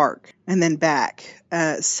into the park and then back.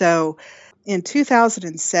 So in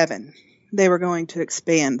 2007, they were going to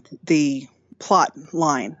expand the plot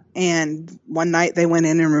line. And one night they went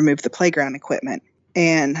in and removed the playground equipment.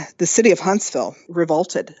 And the city of Huntsville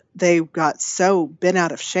revolted. They got so bent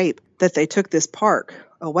out of shape that they took this park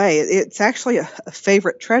away. It's actually a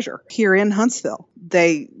favorite treasure here in Huntsville.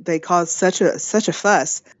 They caused such a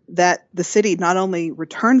fuss that the city not only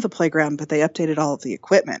returned the playground, but they updated all of the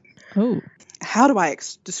equipment. Oh. How do I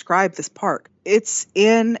describe this park? It's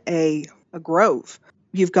in a grove.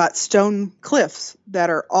 You've got stone cliffs that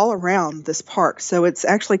are all around this park. So it's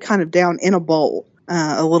actually kind of down in a bowl,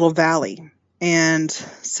 a little valley. And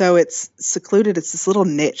so it's secluded. It's this little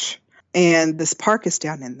niche. And this park is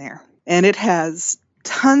down in there. And it has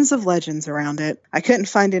tons of legends around it. I couldn't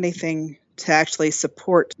find anything to actually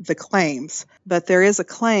support the claims. But there is a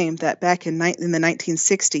claim that back in the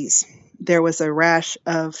 1960s, there was a rash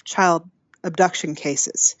of child abduction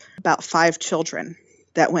cases, about 5 children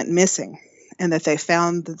that went missing, and that they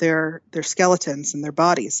found their skeletons and their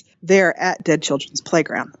bodies there at Dead Children's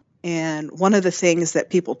Playground. And one of the things that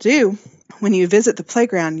people do when you visit the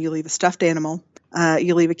playground, you leave a stuffed animal,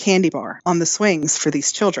 you leave a candy bar on the swings for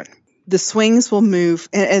these children. The swings will move,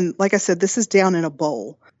 and like I said, this is down in a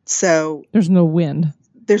bowl, so there's no wind.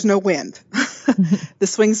 There's no wind. The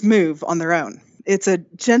swings move on their own. It's a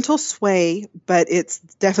gentle sway, but it's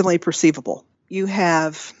definitely perceivable. You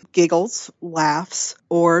have giggles, laughs,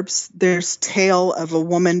 orbs. There's tale of a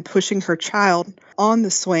woman pushing her child on the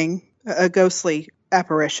swing, a ghostly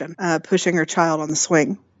apparition, pushing her child on the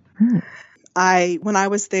swing. When I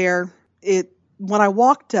was there, when I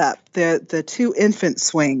walked up, the 2 infant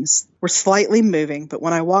swings were slightly moving, but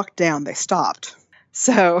when I walked down, they stopped.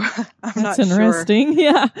 So I'm not sure. That's interesting.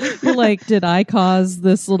 Yeah. You're like, did I cause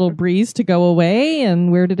this little breeze to go away?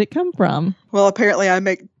 And where did it come from? Well, apparently I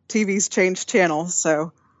make TVs change channels,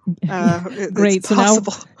 so great. It's so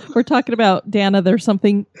possible. Now we're talking about, Dana, there's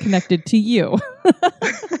something connected to you.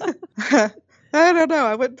 I don't know.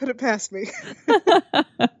 I wouldn't put it past me.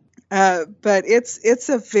 But it's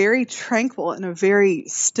a very tranquil and a very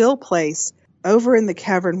still place. Over in the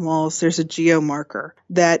cavern walls, there's a geomarker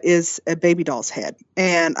that is a baby doll's head.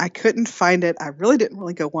 And I couldn't find it. I really didn't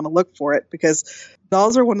go want to look for it because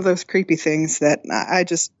dolls are one of those creepy things that I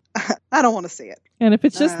don't want to see it. And if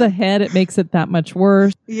it's just the head, it makes it that much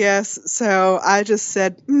worse. Yes. So I just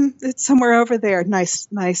said, it's somewhere over there. Nice.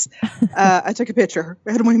 I took a picture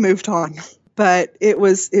and we moved on. But it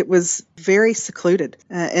was very secluded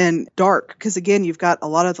and dark because, again, you've got a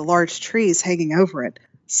lot of the large trees hanging over it.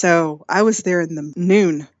 So I was there in the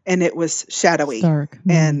noon and it was shadowy dark.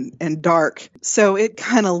 and dark. So it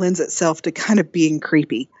kind of lends itself to kind of being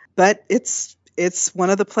creepy. But it's one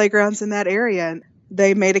of the playgrounds in that area. And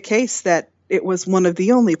they made a case that it was one of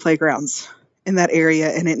the only playgrounds in that area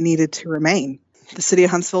and it needed to remain. The city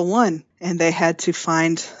of Huntsville won, and they had to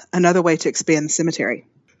find another way to expand the cemetery.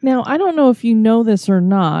 Now, I don't know if you know this or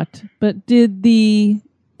not, but did the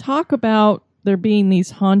talk about there being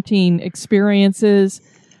these haunting experiences,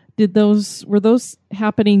 were those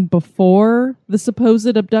happening before the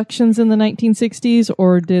supposed abductions in the 1960s,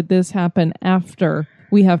 or did this happen after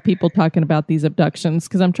we have people talking about these abductions?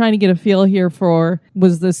 Because I'm trying to get a feel here for,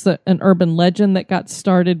 was this an urban legend that got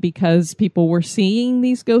started because people were seeing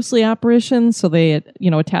these ghostly apparitions? So they had,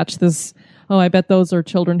 attached this, I bet those are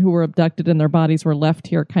children who were abducted and their bodies were left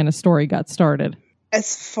here kind of story got started.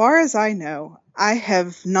 As far as I know, I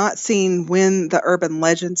have not seen when the urban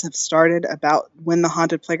legends have started about when the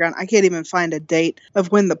haunted playground. I can't even find a date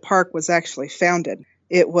of when the park was actually founded.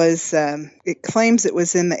 It was, it claims it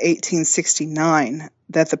was in the 1869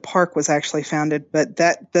 that the park was actually founded, but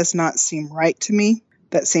that does not seem right to me.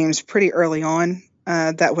 That seems pretty early on.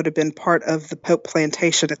 That would have been part of the Pope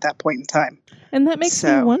plantation at that point in time. And that makes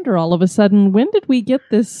me wonder all of a sudden, when did we get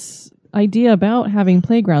this idea about having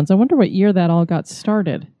playgrounds? I wonder what year that all got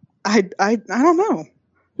started. I don't know.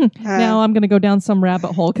 Now I'm going to go down some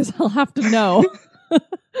rabbit hole because I'll have to know.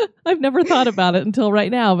 I've never thought about it until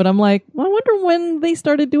right now, but I'm like, I wonder when they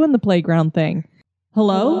started doing the playground thing.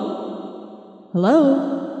 Hello?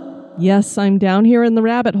 Hello? Yes, I'm down here in the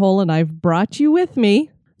rabbit hole and I've brought you with me.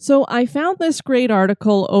 So I found this great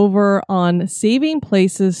article over on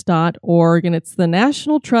savingplaces.org, and it's the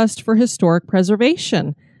National Trust for Historic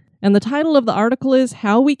Preservation. And the title of the article is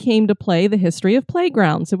How We Came to Play the History of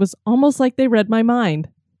Playgrounds. It was almost like they read my mind.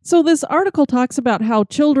 So this article talks about how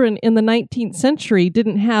children in the 19th century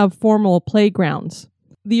didn't have formal playgrounds.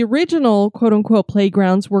 The original quote-unquote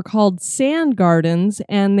playgrounds were called sand gardens,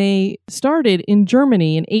 and they started in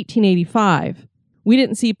Germany in 1885. We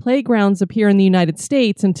didn't see playgrounds appear in the United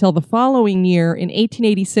States until the following year in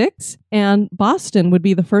 1886, and Boston would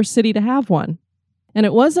be the first city to have one. And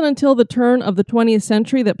it wasn't until the turn of the 20th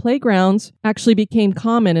century that playgrounds actually became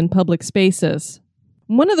common in public spaces.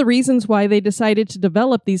 One of the reasons why they decided to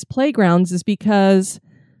develop these playgrounds is because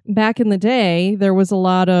back in the day, there was a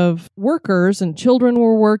lot of workers and children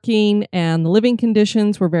were working and the living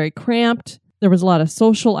conditions were very cramped. There was a lot of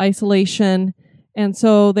social isolation. And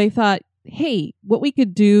so they thought, hey, what we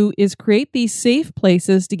could do is create these safe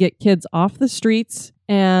places to get kids off the streets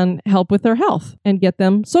and help with their health and get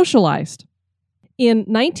them socialized. In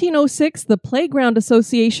 1906, the Playground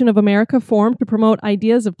Association of America formed to promote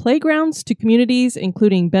ideas of playgrounds to communities,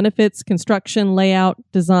 including benefits, construction, layout,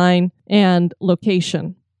 design, and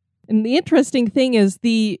location. And the interesting thing is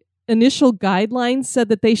the initial guidelines said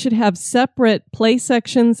that they should have separate play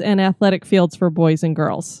sections and athletic fields for boys and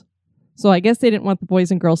girls. So I guess they didn't want the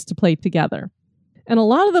boys and girls to play together. And a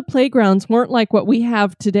lot of the playgrounds weren't like what we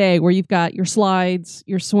have today, where you've got your slides,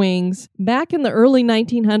 your swings. Back in the early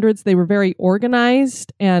 1900s, they were very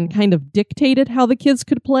organized and kind of dictated how the kids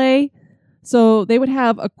could play. So they would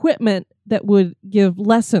have equipment that would give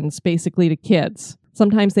lessons basically to kids.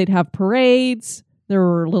 Sometimes they'd have parades. There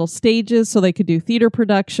were little stages so they could do theater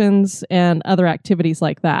productions and other activities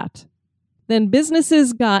like that. Then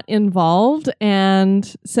businesses got involved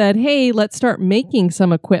and said, hey, let's start making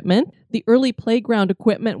some equipment. The early playground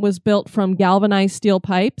equipment was built from galvanized steel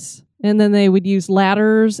pipes, and then they would use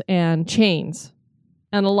ladders and chains.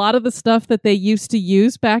 And a lot of the stuff that they used to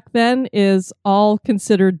use back then is all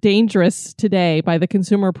considered dangerous today by the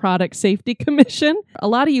Consumer Product Safety Commission. A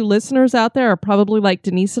lot of you listeners out there are probably like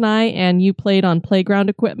Denise and I, and you played on playground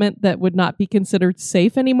equipment that would not be considered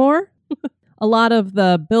safe anymore. A lot of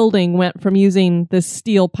the building went from using this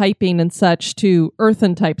steel piping and such to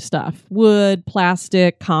earthen type stuff, wood,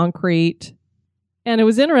 plastic, concrete. And it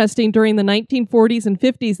was interesting, during the 1940s and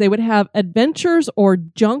 50s, they would have adventures or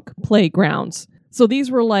junk playgrounds. So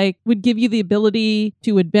these were would give you the ability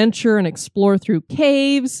to adventure and explore through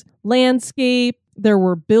caves, landscape. There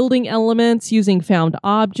were building elements using found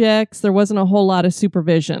objects. There wasn't a whole lot of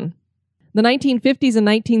supervision. The 1950s and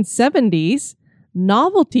 1970s,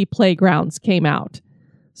 novelty playgrounds came out.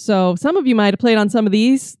 So some of you might have played on some of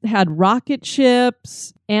these, had rocket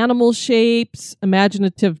ships, animal shapes,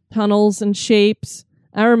 imaginative tunnels and shapes.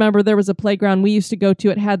 I remember there was a playground we used to go to.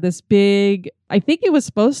 It had this big, I think it was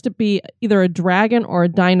supposed to be either a dragon or a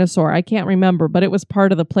dinosaur. I can't remember, but it was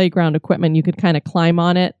part of the playground equipment. You could kind of climb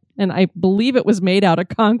on it. And I believe it was made out of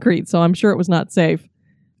concrete, so I'm sure it was not safe.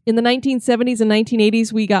 In the 1970s and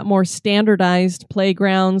 1980s, we got more standardized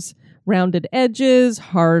playgrounds, rounded edges,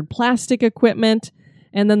 hard plastic equipment.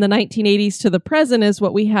 And then the 1980s to the present is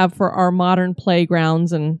what we have for our modern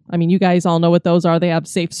playgrounds. And I mean, you guys all know what those are. They have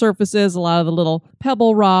safe surfaces, a lot of the little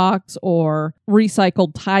pebble rocks or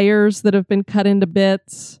recycled tires that have been cut into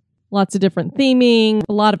bits, lots of different theming.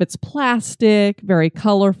 A lot of it's plastic, very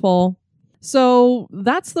colorful. So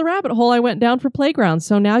that's the rabbit hole I went down for playgrounds.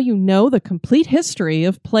 So now you know the complete history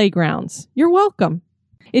of playgrounds. You're welcome.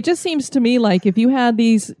 It just seems to me like if you had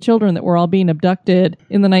these children that were all being abducted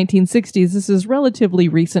in the 1960s, this is relatively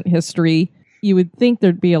recent history. You would think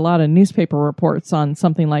there'd be a lot of newspaper reports on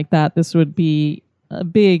something like that. This would be a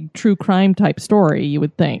big true crime type story, you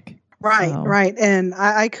would think. Right, right. And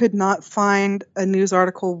I could not find a news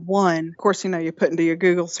article one. Of course, you put into your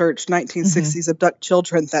Google search 1960s abduct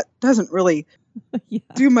children. That doesn't really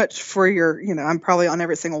do much for your, I'm probably on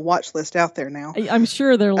every single watch list out there now. I'm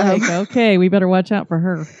sure they're like, okay, we better watch out for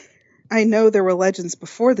her. I know there were legends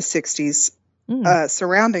before the 60s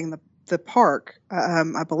surrounding the park.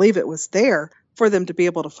 I believe it was there for them to be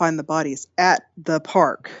able to find the bodies at the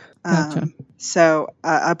park. Gotcha. So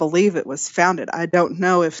I believe it was founded. I don't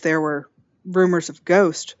know if there were rumors of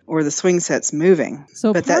ghosts or the swing sets moving,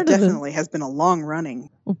 but that definitely has been a long running.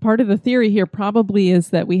 Well, part of the theory here probably is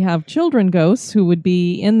that we have children ghosts who would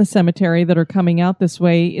be in the cemetery that are coming out this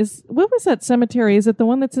way. What was that cemetery? Is it the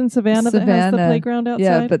one that's in Savannah that has the playground outside?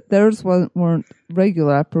 Yeah, but theirs weren't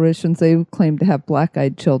regular apparitions. They claimed to have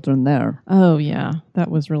black-eyed children there. Oh, yeah.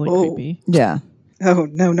 That was really creepy. Yeah. Oh,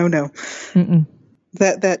 no. Mm-mm.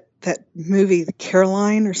 That movie, The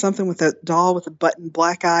Caroline or something, with a doll with the button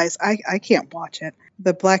black eyes. I can't watch it.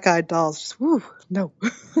 The black-eyed dolls, just, no.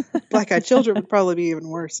 Black-eyed children would probably be even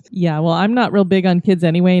worse. Yeah, well, I'm not real big on kids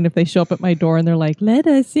anyway, and if they show up at my door and they're like, let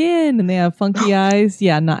us in, and they have funky eyes,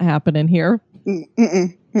 not happening here.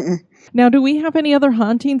 Now, do we have any other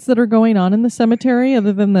hauntings that are going on in the cemetery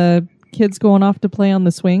other than the kids going off to play on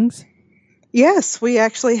the swings? Yes, we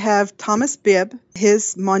actually have Thomas Bibb.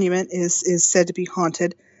 His monument is said to be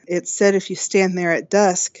haunted. It's said if you stand there at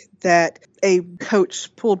dusk that a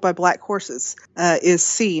coach pulled by black horses is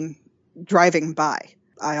seen driving by.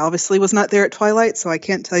 I obviously was not there at twilight, so I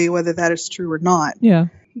can't tell you whether that is true or not. Yeah.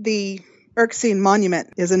 The Erskine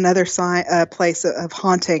Monument is another place of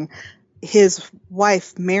haunting. his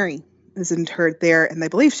wife, Mary, is interred there, and they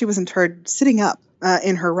believe she was interred sitting up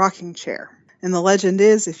in her rocking chair. And the legend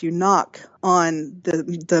is, if you knock on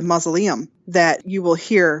the mausoleum, that you will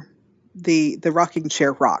hear the rocking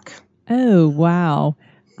chair rock. Oh, wow.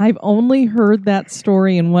 I've only heard that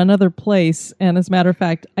story in one other place. And as a matter of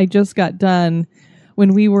fact, I just got done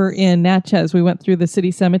when we were in Natchez. We went through the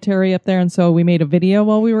city cemetery up there. And so we made a video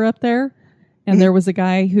while we were up there. And there was a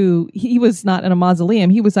guy who, he was not in a mausoleum.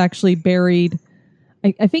 He was actually buried.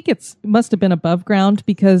 I think it must have been above ground,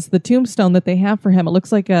 because the tombstone that they have for him, it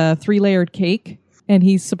looks like a 3-layered cake. And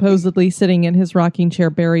he's supposedly sitting in his rocking chair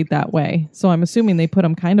buried that way. So I'm assuming they put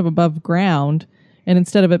him kind of above ground. And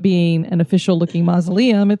instead of it being an official looking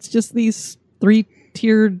mausoleum, it's just these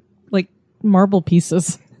 3-tiered like marble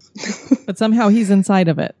pieces. But somehow he's inside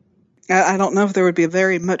of it. I don't know if there would be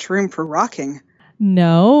very much room for rocking.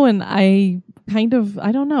 No, and I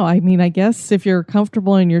don't know. I mean, I guess if you're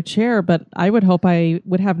comfortable in your chair, but I would hope I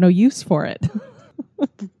would have no use for it.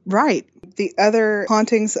 Right. The other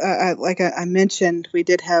hauntings, like I mentioned, we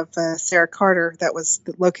did have Sarah Carter that was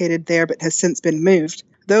located there but has since been moved.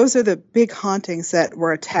 Those are the big hauntings that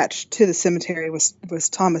were attached to the cemetery was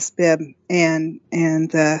Thomas Bibb and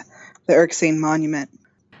the Erskine Monument.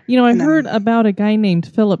 You know, I heard about a guy named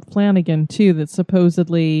Philip Flanagan, too, that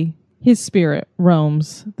supposedly his spirit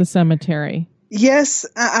roams the cemetery. Yes,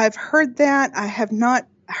 I've heard that. I have not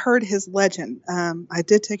heard his legend. I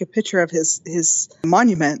did take a picture of his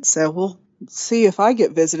monument, so we'll see if I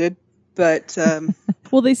get visited. But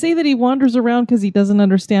well, they say that he wanders around because he doesn't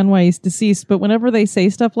understand why he's deceased. But whenever they say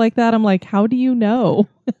stuff like that, I'm like, how do you know?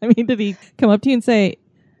 I mean, did he come up to you and say,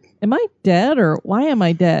 am I dead, or why am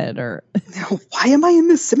I dead, or why am I in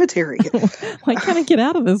this cemetery? Why can't I get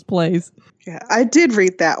out of this place? Yeah, I did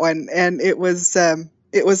read that one, and it was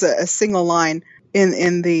a single line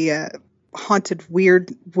in the Haunted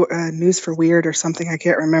Weird News for Weird or something, I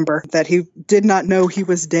can't remember, that he did not know he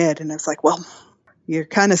was dead. And it's like, well, you're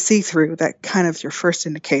kind of see-through. That kind of your first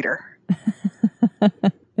indicator.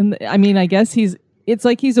 And I mean, I guess it's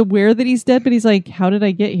like he's aware that he's dead, but he's like, how did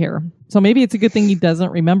I get here? So maybe it's a good thing he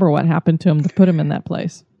doesn't remember what happened to him to put him in that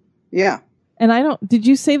place. Yeah. And did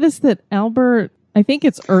you say this, that Albert, I think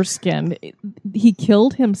it's Erskine, he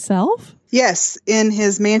killed himself? Yes, in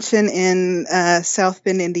his mansion in South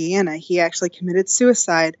Bend, Indiana, he actually committed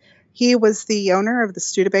suicide. He was the owner of the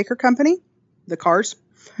Studebaker Company, the cars,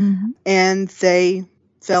 and they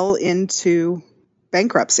fell into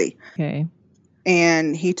bankruptcy. Okay.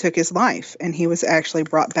 And he took his life, and he was actually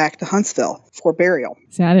brought back to Huntsville for burial.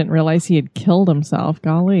 See, I didn't realize he had killed himself.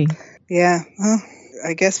 Golly. Yeah, well,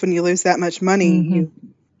 I guess when you lose that much money,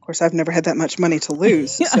 of course, I've never had that much money to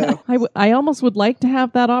lose. So I almost would like to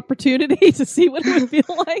have that opportunity to see what it would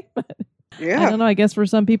feel like. But yeah. I don't know. I guess for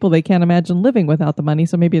some people, they can't imagine living without the money,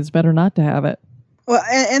 so maybe it's better not to have it. Well,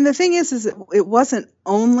 and the thing is it wasn't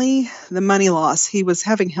only the money loss. He was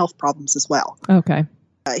having health problems as well. Okay.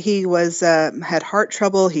 He was had heart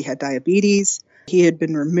trouble. He had diabetes. He had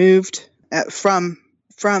been removed from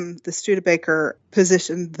the Studebaker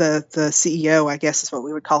position, the CEO, I guess is what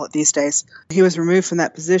we would call it these days. He was removed from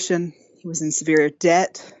that position. He was in severe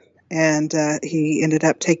debt, and he ended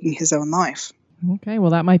up taking his own life. Okay,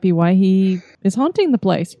 well, that might be why he is haunting the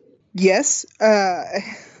place. Yes.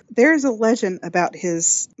 There's a legend about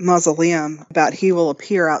his mausoleum, about he will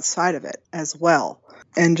appear outside of it as well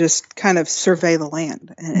and just kind of survey the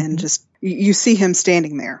land. And just, you see him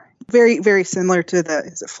standing there. Very, very similar to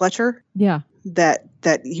is it Fletcher? Yeah. That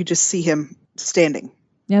you just see him standing.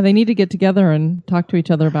 Yeah, they need to get together and talk to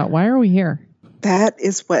each other about why are we here? That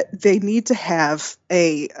is what they need to have,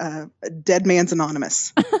 a Dead Man's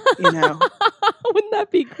Anonymous, you know. Wouldn't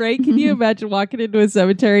that be great? Can you imagine walking into a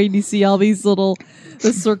cemetery and you see all these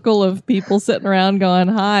the circle of people sitting around going,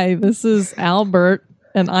 hi, this is Albert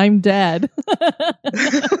and I'm dead.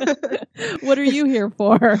 What are you here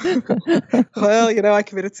for? Well, you know, I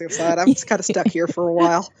committed suicide. I'm just kind of stuck here for a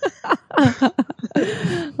while.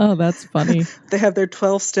 Oh, that's funny. They have their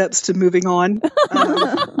 12 steps to moving on.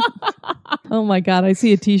 Oh my God, I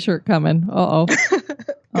see a t-shirt coming. Uh-oh.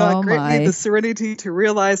 God, grant me the serenity to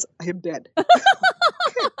realize I am dead.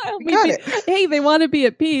 Hey, they want to be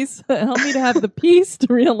at peace. Help me to have the peace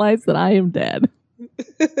to realize that I am dead.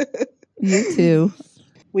 You too.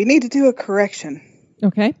 We need to do a correction.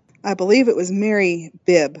 Okay. I believe it was Mary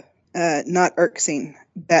Bibb, not Erskine,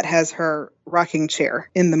 that has her rocking chair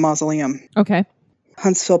in the mausoleum. Okay.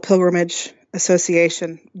 Huntsville Pilgrimage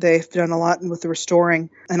Association, they've done a lot with the restoring,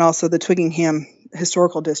 and also the Twickenham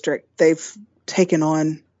Historical District. They've taken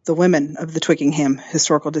on the women of the Twickenham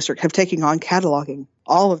Historical District have taken on cataloging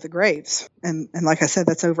all of the graves. And like I said,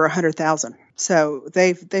 that's over 100,000. So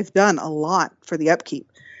they've done a lot for the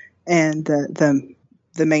upkeep and the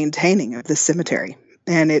maintaining of this cemetery.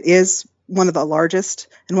 And it is one of the largest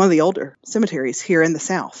and one of the older cemeteries here in the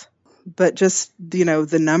South. But just,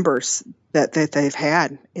 the numbers that they've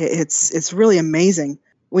had, it's really amazing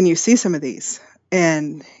when you see some of these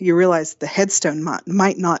and you realize the headstone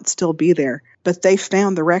might not still be there, but they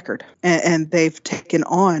found the record and they've taken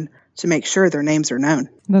on to make sure their names are known.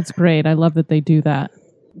 That's great. I love that they do that.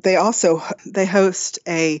 They host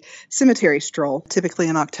a cemetery stroll, typically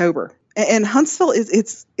in October. And Huntsville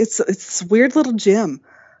it's this weird little gem.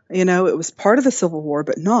 It was part of the Civil War,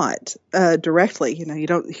 but not directly. You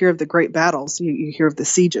don't hear of the great battles. You hear of the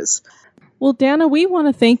sieges. Well, Dana, we want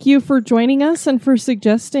to thank you for joining us and for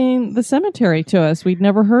suggesting the cemetery to us. We'd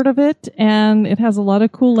never heard of it, and it has a lot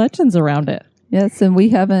of cool legends around it. Yes, and we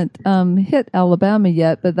haven't hit Alabama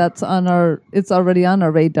yet, but it's already on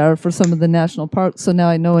our radar for some of the national parks. So now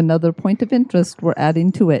I know another point of interest we're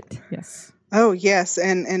adding to it. Yes. Oh, yes.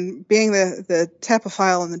 And being the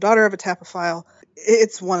Tapophile and the daughter of a Tapophile,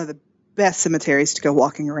 it's one of the best cemeteries to go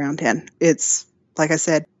walking around in. It's, like I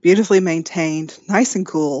said, beautifully maintained, nice and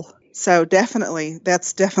cool. So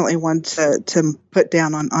that's definitely one to put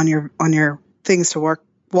down on your things to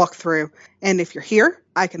walk through. And if you're here,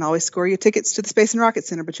 I can always score you tickets to the Space and Rocket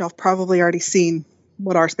Center, but y'all have probably already seen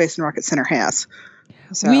what our Space and Rocket Center has.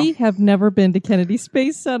 So. We have never been to Kennedy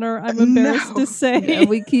Space Center. I'm embarrassed to say. Yeah,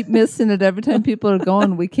 we keep missing it every time people are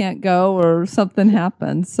going. We can't go or something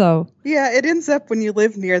happens. So yeah, it ends up when you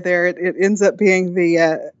live near there. It ends up being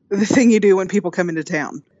the thing you do when people come into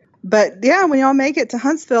town. But yeah, when y'all make it to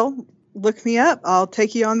Huntsville, look me up. I'll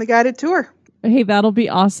take you on the guided tour. Hey, that'll be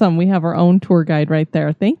awesome. We have our own tour guide right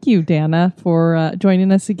there. Thank you, Dana, for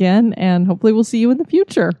joining us again, and hopefully we'll see you in the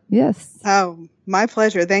future. Yes. Oh, my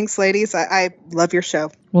pleasure. Thanks, ladies. I love your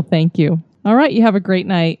show. Well, thank you. All right, you have a great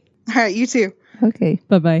night. All right, you too. Okay.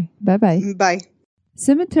 Bye-bye. Bye-bye. Bye.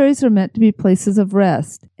 Cemeteries are meant to be places of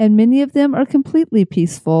rest, and many of them are completely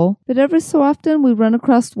peaceful, but every so often we run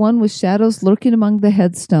across one with shadows lurking among the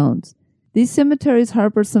headstones. These cemeteries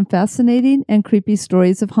harbor some fascinating and creepy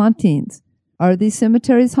stories of hauntings. Are these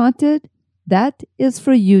cemeteries haunted? That is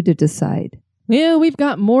for you to decide. Well, we've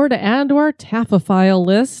got more to add to our Tapophile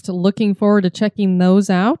list. Looking forward to checking those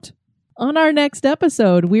out. On our next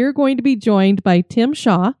episode, we're going to be joined by Tim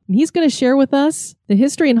Shaw, and he's going to share with us the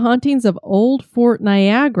history and hauntings of Old Fort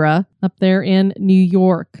Niagara up there in New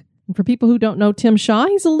York. And for people who don't know Tim Shaw,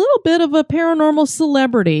 he's a little bit of a paranormal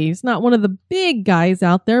celebrity. He's not one of the big guys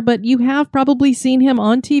out there, but you have probably seen him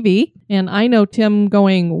on TV. And I know Tim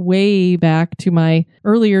going way back to my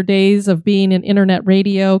earlier days of being in internet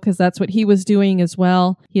radio, because that's what he was doing as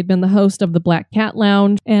well. He had been the host of the Black Cat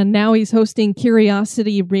Lounge, and now he's hosting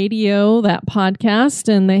Curiosity Radio, that podcast,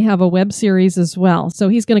 and they have a web series as well. So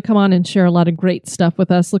he's going to come on and share a lot of great stuff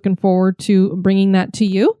with us. Looking forward to bringing that to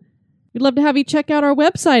you. We'd love to have you check out our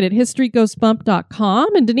website at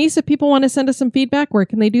historygoesbump.com. And Denise, if people want to send us some feedback, where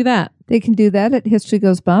can they do that? They can do that at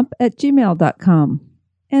historygoesbump@gmail.com.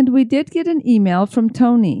 And we did get an email from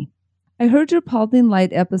Tony. I heard your Paulding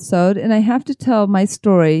Light episode, and I have to tell my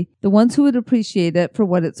story, the ones who would appreciate it for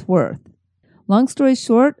what it's worth. Long story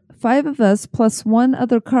short, 5 of us plus one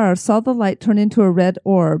other car saw the light turn into a red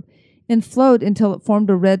orb and float until it formed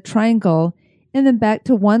a red triangle, and then back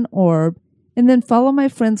to one orb, and then follow my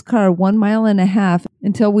friend's car 1.5 miles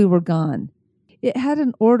until we were gone. It had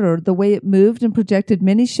an order the way it moved and projected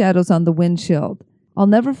many shadows on the windshield. I'll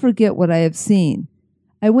never forget what I have seen.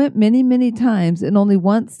 I went many, many times, and only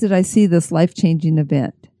once did I see this life-changing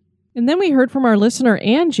event. And then we heard from our listener,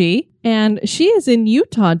 Angie, and she is in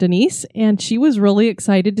Utah, Denise, and she was really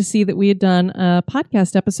excited to see that we had done a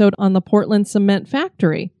podcast episode on the Portland Cement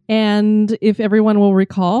Factory. And if everyone will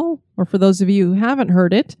recall, or for those of you who haven't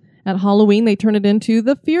heard it, at Halloween, they turn it into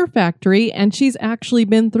the Fear Factory, and she's actually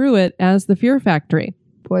been through it as the Fear Factory.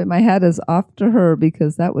 Boy, my hat is off to her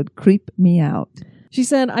because that would creep me out. She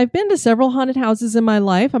said, I've been to several haunted houses in my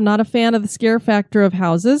life. I'm not a fan of the scare factor of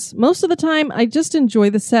houses. Most of the time, I just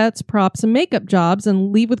enjoy the sets, props, and makeup jobs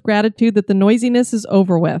and leave with gratitude that the noisiness is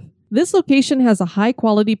over with. This location has a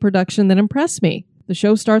high-quality production that impressed me. The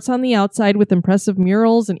show starts on the outside with impressive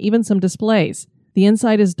murals and even some displays. The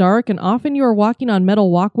inside is dark, and often you are walking on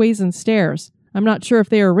metal walkways and stairs. I'm not sure if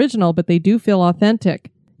they are original, but they do feel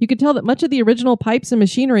authentic. You can tell that much of the original pipes and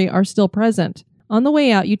machinery are still present. On the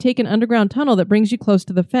way out, you take an underground tunnel that brings you close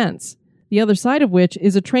to the fence, the other side of which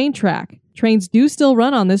is a train track. Trains do still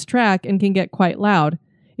run on this track and can get quite loud.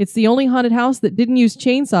 It's the only haunted house that didn't use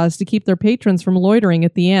chainsaws to keep their patrons from loitering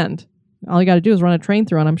at the end. All you got to do is run a train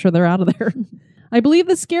through and I'm sure they're out of there. I believe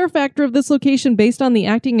the scare factor of this location based on the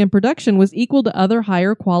acting and production was equal to other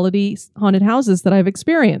higher quality haunted houses that I've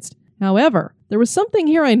experienced. However, there was something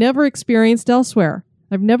here I never experienced elsewhere.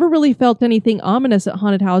 I've never really felt anything ominous at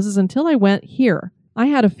haunted houses until I went here. I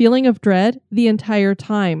had a feeling of dread the entire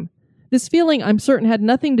time. This feeling, I'm certain, had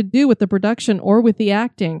nothing to do with the production or with the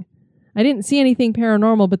acting. I didn't see anything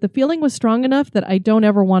paranormal, but the feeling was strong enough that I don't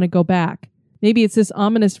ever want to go back. Maybe it's this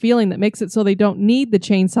ominous feeling that makes it so they don't need the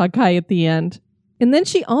chainsaw guy at the end. And then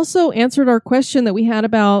she also answered our question that we had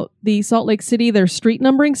about the Salt Lake City, their street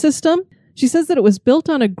numbering system. She says that it was built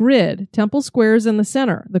on a grid. Temple Square is in the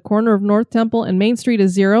center. The corner of North Temple and Main Street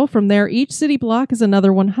is 0. From there, each city block is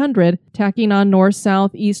another 100, tacking on north,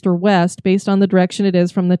 south, east, or west based on the direction it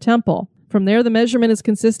is from the temple. From there, the measurement is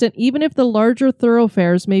consistent even if the larger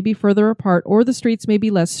thoroughfares may be further apart or the streets may be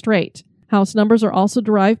less straight. House numbers are also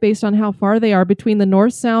derived based on how far they are between the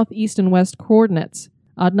north, south, east, and west coordinates.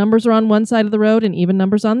 Odd numbers are on one side of the road and even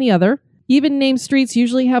numbers on the other. Even named streets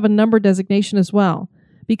usually have a number designation as well.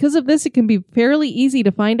 Because of this, it can be fairly easy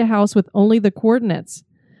to find a house with only the coordinates.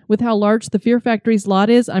 With how large the Fear Factory's lot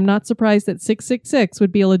is, I'm not surprised that 666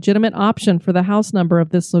 would be a legitimate option for the house number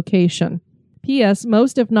of this location. P.S.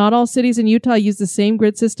 Most, if not all, cities in Utah use the same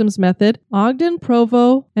grid systems method. Ogden,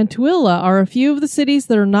 Provo, and Tooele are a few of the cities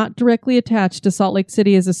that are not directly attached to Salt Lake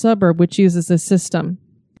City as a suburb, which uses this system.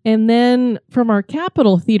 And then from our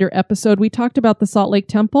Capitol Theater episode, we talked about the Salt Lake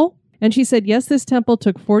Temple. And she said, yes, this temple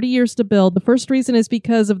took 40 years to build. The first reason is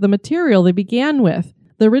because of the material they began with.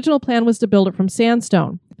 The original plan was to build it from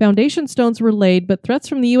sandstone. Foundation stones were laid, but threats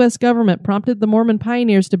from the U.S. government prompted the Mormon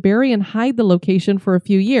pioneers to bury and hide the location for a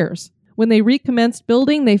few years. When they recommenced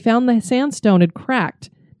building, they found the sandstone had cracked.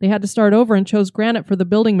 They had to start over and chose granite for the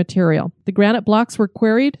building material. The granite blocks were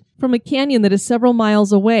quarried from a canyon that is several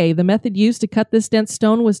miles away. The method used to cut this dense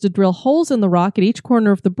stone was to drill holes in the rock at each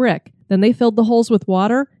corner of the brick. Then they filled the holes with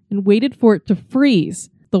water and waited for it to freeze.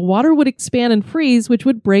 The water would expand and freeze, which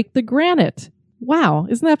would break the granite. Wow,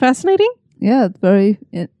 isn't that fascinating? Yeah, it's very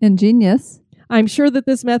ingenious. I'm sure that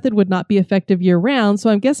this method would not be effective year-round, so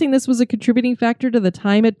I'm guessing this was a contributing factor to the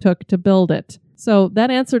time it took to build it. So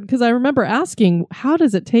that answered, because I remember asking, how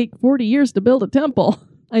does it take 40 years to build a temple?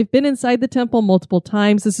 I've been inside the temple multiple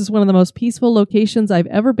times. This is one of the most peaceful locations I've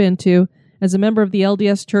ever been to. As a member of the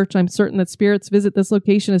LDS Church, I'm certain that spirits visit this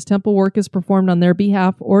location as temple work is performed on their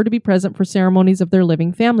behalf or to be present for ceremonies of their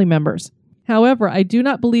living family members. However, I do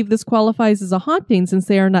not believe this qualifies as a haunting since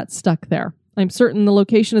they are not stuck there. I'm certain the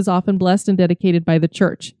location is often blessed and dedicated by the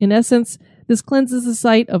church. In essence, this cleanses the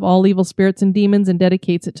site of all evil spirits and demons and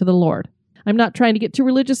dedicates it to the Lord. I'm not trying to get too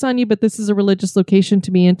religious on you, but this is a religious location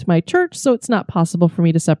to me and to my church, so it's not possible for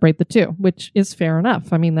me to separate the two, which is fair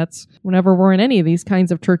enough. I mean, that's whenever we're in any of these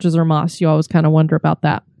kinds of churches or mosques, you always kind of wonder about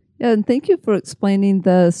that. Yeah, and thank you for explaining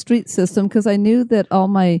the street system, because I knew that all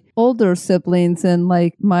my older siblings and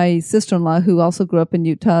like my sister-in-law who also grew up in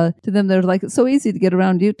Utah, to them they're like, it's so easy to get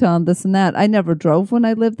around Utah and this and that. I never drove when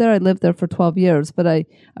I lived there. I lived there for 12 years, but I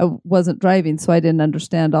wasn't driving, so I didn't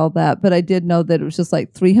understand all that. But I did know that it was just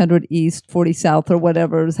like 300 east, 40 south or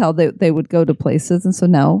whatever is how they would go to places. And so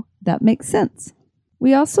now that makes sense.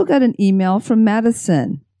 We also got an email from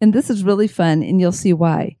Madison, and this is really fun, and you'll see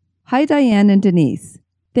why. Hi, Diane and Denise.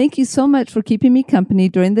 Thank you so much for keeping me company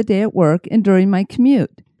during the day at work and during my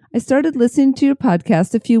commute. I started listening to your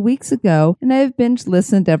podcast a few weeks ago, and I have binge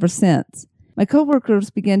listened ever since. My coworkers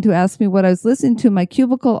began to ask me what I was listening to in my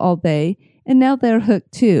cubicle all day, and now they're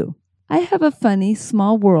hooked too. I have a funny,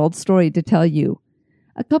 small world story to tell you.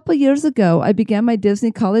 A couple years ago, I began my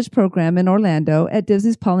Disney college program in Orlando at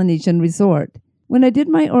Disney's Polynesian Resort. When I did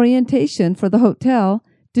my orientation for the hotel,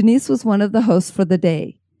 Denise was one of the hosts for the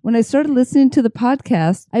day. When I started listening to the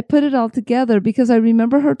podcast, I put it all together because I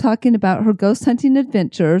remember her talking about her ghost hunting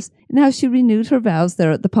adventures and how she renewed her vows there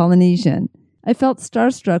at the Polynesian. I felt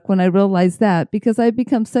starstruck when I realized that because I've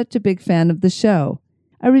become such a big fan of the show.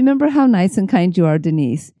 I remember how nice and kind you are,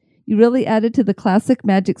 Denise. You really added to the classic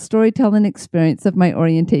magic storytelling experience of my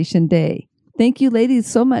orientation day. Thank you ladies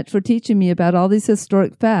so much for teaching me about all these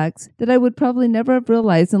historic facts that I would probably never have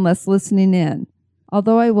realized unless listening in.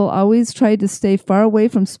 Although I will always try to stay far away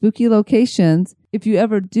from spooky locations, if you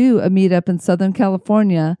ever do a meetup in Southern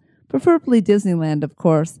California, preferably Disneyland, of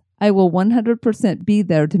course, I will 100% be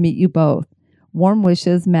there to meet you both. Warm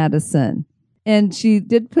wishes, Madison. And she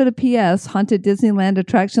did put a PS, Haunted Disneyland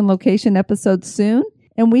Attraction Location episode soon.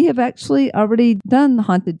 And we have actually already done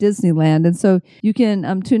Haunted Disneyland. And so you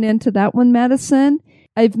can tune into that one, Madison.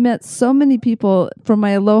 I've met so many people from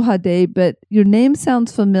my Aloha Day, but your name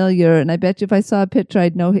sounds familiar, and I bet you if I saw a picture,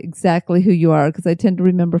 I'd know exactly who you are because I tend to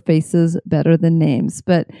remember faces better than names.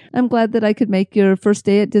 But I'm glad that I could make your first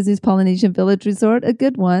day at Disney's Polynesian Village Resort a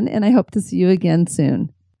good one, and I hope to see you again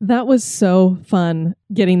soon. That was so fun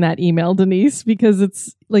getting that email, Denise, because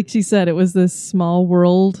it's like she said, it was this small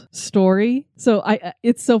world story. So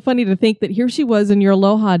it's so funny to think that here she was in your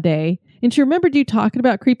Aloha Day, and she remembered you talking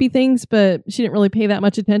about creepy things, but she didn't really pay that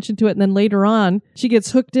much attention to it. And then later on, she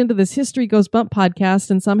gets hooked into this History Goes Bump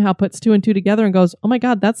podcast and somehow puts 2 and 2 together and goes, oh my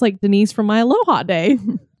God, that's like Denise from my Aloha Day.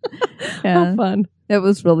 Yeah, how fun. It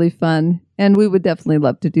was really fun. And we would definitely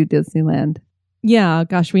love to do Disneyland. Yeah,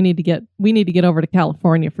 gosh, we need to get over to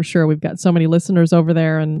California for sure. We've got so many listeners over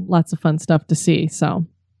there and lots of fun stuff to see. So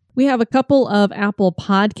we have a couple of Apple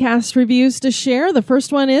Podcast reviews to share. The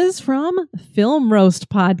first one is from Film Roast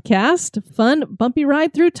Podcast. Fun, bumpy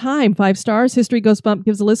ride through time. 5 stars. History Goes Bump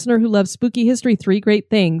gives a listener who loves spooky history 3 great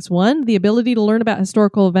things. 1, the ability to learn about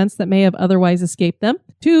historical events that may have otherwise escaped them.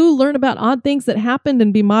 2, learn about odd things that happened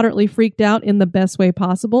and be moderately freaked out in the best way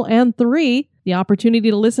possible. And 3, the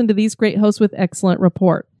opportunity to listen to these great hosts with excellent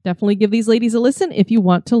rapport. Definitely give these ladies a listen if you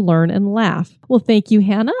want to learn and laugh. Well, thank you,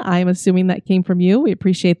 Hannah. I'm assuming that came from you. We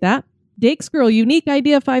appreciate that. Dakes Girl, unique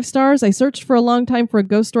idea, 5 stars. I searched for a long time for a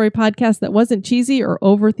ghost story podcast that wasn't cheesy or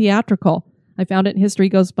over theatrical. I found it in History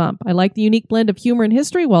Goes Bump. I like the unique blend of humor and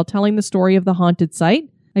history while telling the story of the haunted site.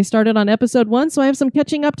 I started on episode 1, so I have some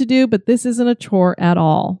catching up to do, but this isn't a chore at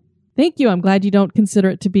all. Thank you. I'm glad you don't consider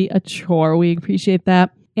it to be a chore. We appreciate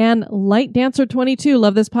that. And Light Dancer 22,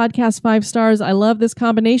 love this podcast, 5 stars. I love this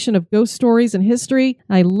combination of ghost stories and history.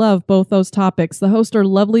 I love both those topics. The hosts are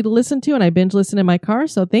lovely to listen to, and I binge listen in my car.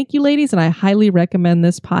 So thank you, ladies, and I highly recommend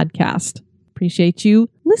this podcast. Appreciate you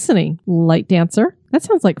listening, Light Dancer. That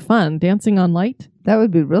sounds like fun, dancing on light. That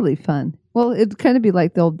would be really fun. Well, it'd kind of be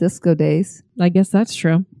like the old disco days. I guess that's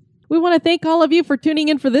true. We want to thank all of you for tuning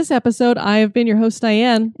in for this episode. I have been your host,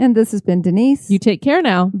 Diane. And this has been Denise. You take care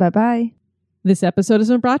now. Bye-bye. This episode has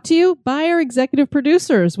been brought to you by our executive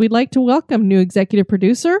producers. We'd like to welcome new executive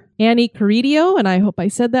producer, Annie Caridio, and I hope I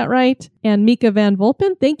said that right, and Mika Van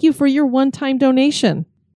Volpen. Thank you for your one-time donation.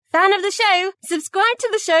 Fan of the show? Subscribe to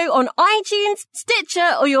the show on iTunes,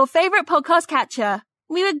 Stitcher, or your favorite podcast catcher.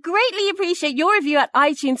 We would greatly appreciate your review at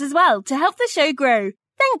iTunes as well to help the show grow.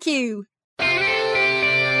 Thank you.